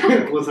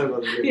it. We'll talk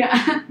about it later.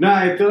 Yeah. No,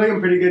 I feel like I'm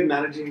pretty good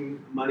managing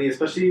money,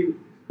 especially.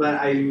 But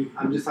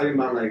I'm just talking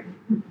about like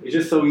it's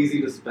just so easy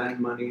to spend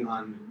money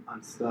on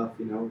stuff.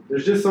 You know,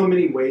 there's just so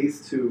many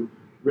ways to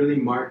really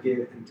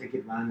market and take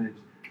advantage.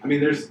 I mean,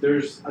 there's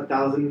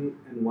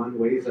 1,001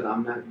 ways that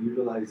I'm not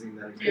utilizing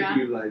that I could Yeah.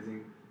 be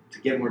utilizing to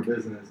get more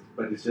business,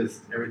 but it's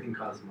just everything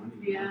costs money.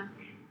 you know? Yeah.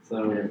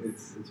 So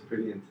Yes. it's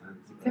pretty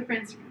intense. Except for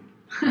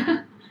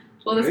Instagram.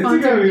 Well, the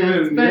sponsor Instagram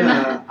does, even, but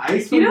yeah, I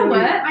you spend know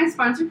money- what? My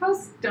sponsor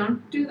posts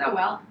don't do that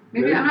well.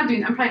 Maybe Really?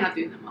 I'm probably not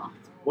doing them well.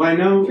 Well, I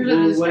know Usually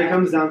they're just what it ads.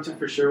 comes down to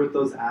for sure with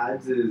those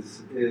ads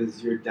is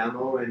your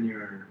demo and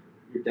your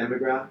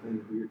demographic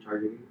and who you're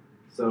targeting.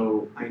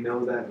 So I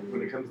know that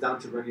when it comes down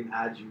to running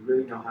ads, you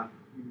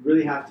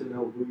really have to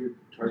know who you're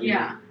targeting,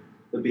 Yeah.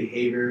 the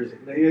behaviors.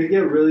 And you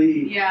get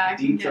really. Yeah, I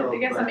Detailed,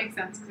 guess that but- makes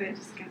sense because I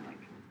just kind of like.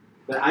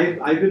 But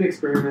I've been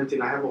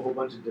experimenting. I have a whole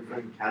bunch of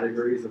different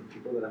categories of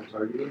people that I'm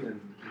targeting, and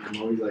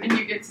I'm always like, And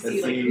you get to let's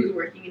see like see- who's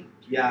working. And,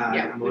 yeah,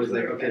 Yeah, I'm always which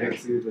like, is okay, better.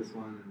 let's do this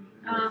one.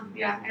 And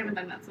yeah, I haven't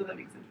done that, so that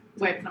makes sense.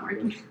 Why it's not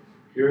working.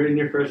 You're in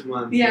your first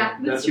month. Yeah,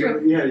 so that's true.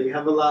 definitely- Yeah, you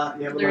have a lot.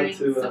 You have Learning a lot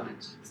to so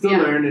much. still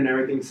Yeah. learn and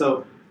everything.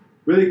 So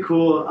really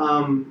cool.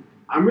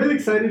 I'm really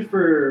excited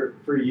for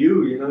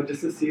you. You know,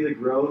 just to see the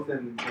growth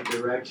and the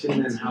direction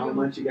Me and how too.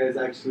 much you guys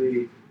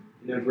actually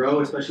grow,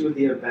 especially with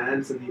the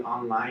events and the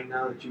online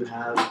now that you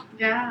have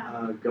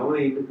Yeah.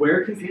 going.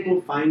 Where can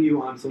people find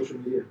you on social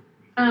media?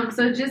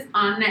 So just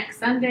on next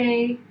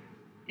Sunday,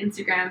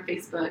 Instagram,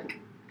 Facebook,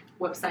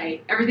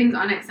 website, everything's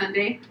on next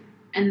Sunday,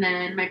 and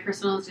then my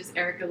personal is just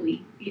Erica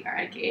Lee,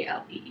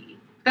 ERIKALEE.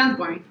 Sounds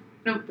boring.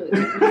 No,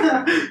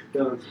 really.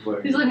 Don't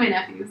spoil. These are like my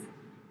nephews.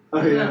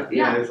 Oh yeah,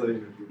 Yeah. I saw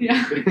you.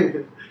 Yeah.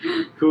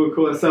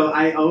 Cool. So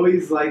I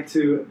always like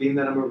to, being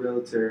that I'm a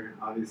realtor,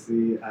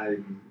 obviously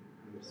I'm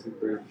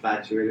super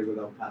infatuated with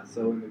El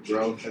Paso and the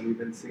growth that we've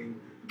been seeing.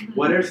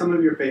 What are some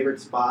of your favorite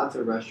spots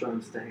or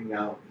restaurants to hang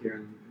out here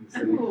in the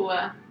city? Oh,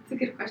 that's a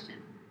good question.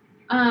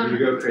 You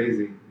go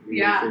crazy. You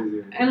yeah. Go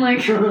crazy. And like,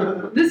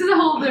 this is a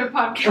whole other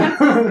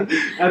podcast.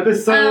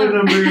 Episode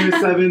number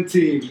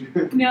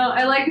 17. No,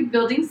 I like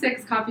Building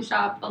 6 coffee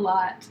shop a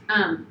lot.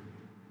 I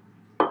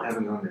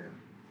haven't gone there.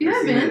 You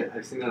I've seen haven't? it.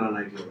 I've seen it on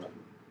IG a lot.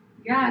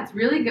 Yeah, it's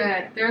really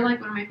good. They're like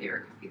one of my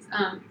favorite coffees.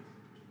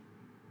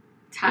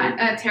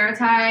 Tara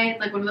Thai,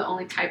 like one of the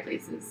only Thai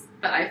places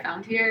that I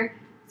found here.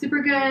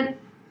 Super good.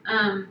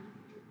 Oh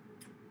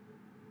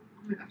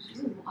my gosh,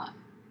 there's a lot.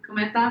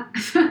 Cometa.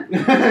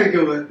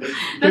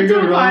 That's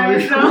from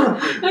Juarez, though.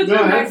 That's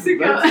from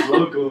Mexico. That's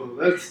local.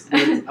 That's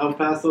El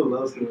Paso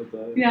loves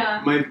Cometa.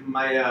 Yeah. My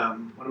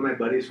one of my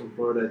buddies from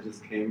Florida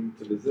just came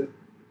to visit.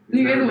 He's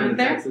You never guys been went to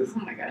there? Texas. Oh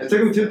my gosh. I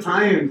took him 2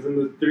 times in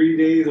the 3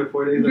 days or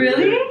 4 days. I was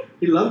Really? there.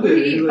 He loved Did it.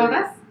 he He's eat like-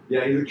 flautas?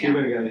 Yeah, he's a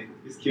Cuban guy.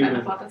 He's Yeah, Cuban. the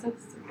flautas.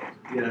 That's so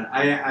good. Yeah,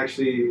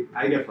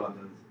 I get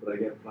flautas, but I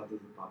get flautas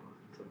with Papa.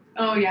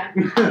 Oh yeah,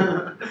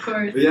 So. of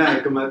course. But yeah,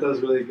 Cometa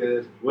is really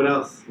good. What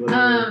else? What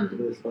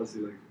other spots do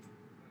you like?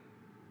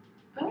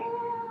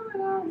 Oh,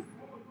 what else?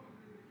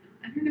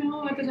 I don't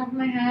know at the top of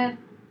my head.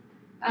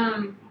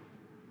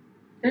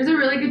 There's a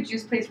really good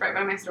juice place right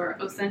by my store,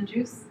 Osen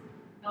Juice.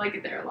 I like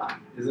it there a lot.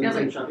 Isn't Yeah, it the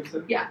same like- shopping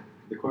center? yeah.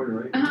 The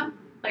corner, right? Uh huh.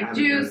 I Like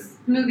haven't juice,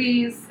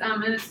 smoothies,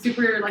 and it's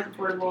super like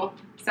affordable.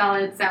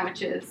 Salads,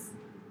 sandwiches.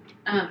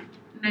 And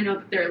I know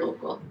that they're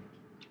local.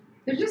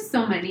 There's just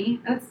so many.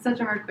 That's such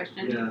a hard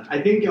question. Yeah,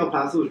 I think El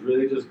Paso is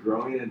really just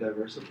growing and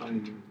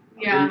diversifying.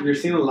 Yeah. You're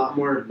seeing a lot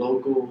more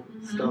local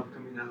Mhm. stuff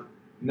coming out,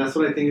 and that's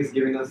what I think is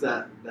giving us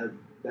that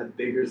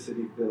bigger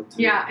city feel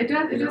too. Yeah, it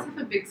does. It You does know?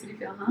 have a big city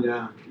feel, huh?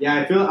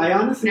 Yeah. I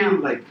honestly No.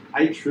 like.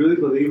 I truly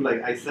believe.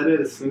 Like I said it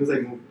as soon as I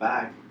moved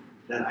back,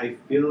 that I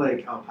feel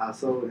like El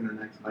Paso in the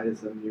next 5 to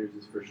 7 years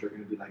is for sure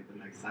going to be like the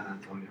next San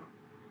Antonio.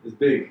 It's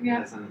big.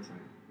 Yeah. San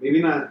Antonio.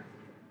 Maybe not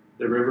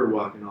the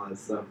Riverwalk and all that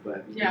stuff,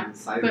 but Yeah,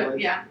 size But wise.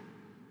 yeah,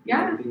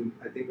 yeah,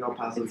 I think El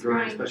Paso's It's growing,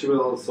 growing. especially with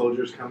all the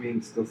soldiers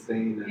coming, still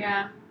staying, and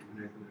yeah.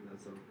 everything like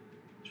that. So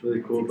it's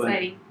really cool. It's But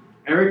exciting.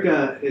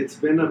 Erica, it's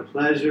been a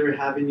pleasure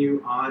having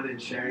you on and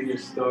sharing your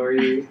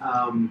story.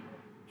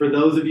 For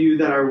those of you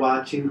that are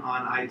watching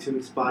on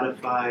iTunes,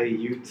 Spotify,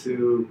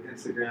 YouTube,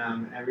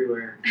 Instagram,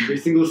 everywhere, every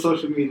single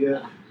social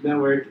media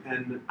network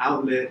and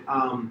outlet,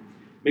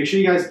 make sure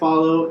you guys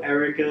follow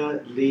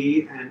Erica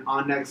Lee and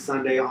On Next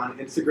Sunday on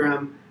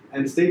Instagram.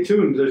 And stay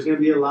tuned. There's going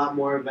to be a lot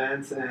more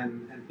events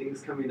and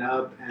things coming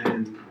up.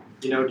 And,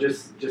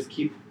 just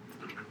keep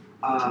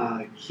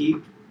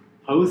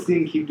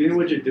posting, keep doing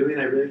what you're doing.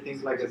 I really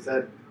think, like I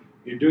said,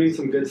 you're doing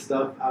some good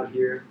stuff out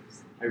here.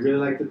 I really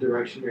like the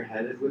direction you're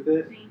headed with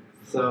it.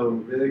 So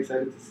really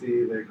excited to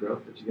see the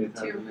growth that you guys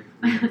have in the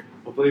next week.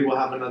 Hopefully we'll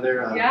have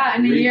another in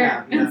a year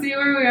recap, and see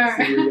where we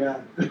are. See where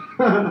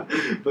we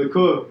at. But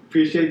cool.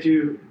 Appreciate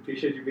you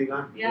being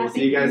on. Yeah, We'll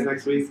see you thank guys you.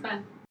 next week. It's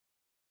fun.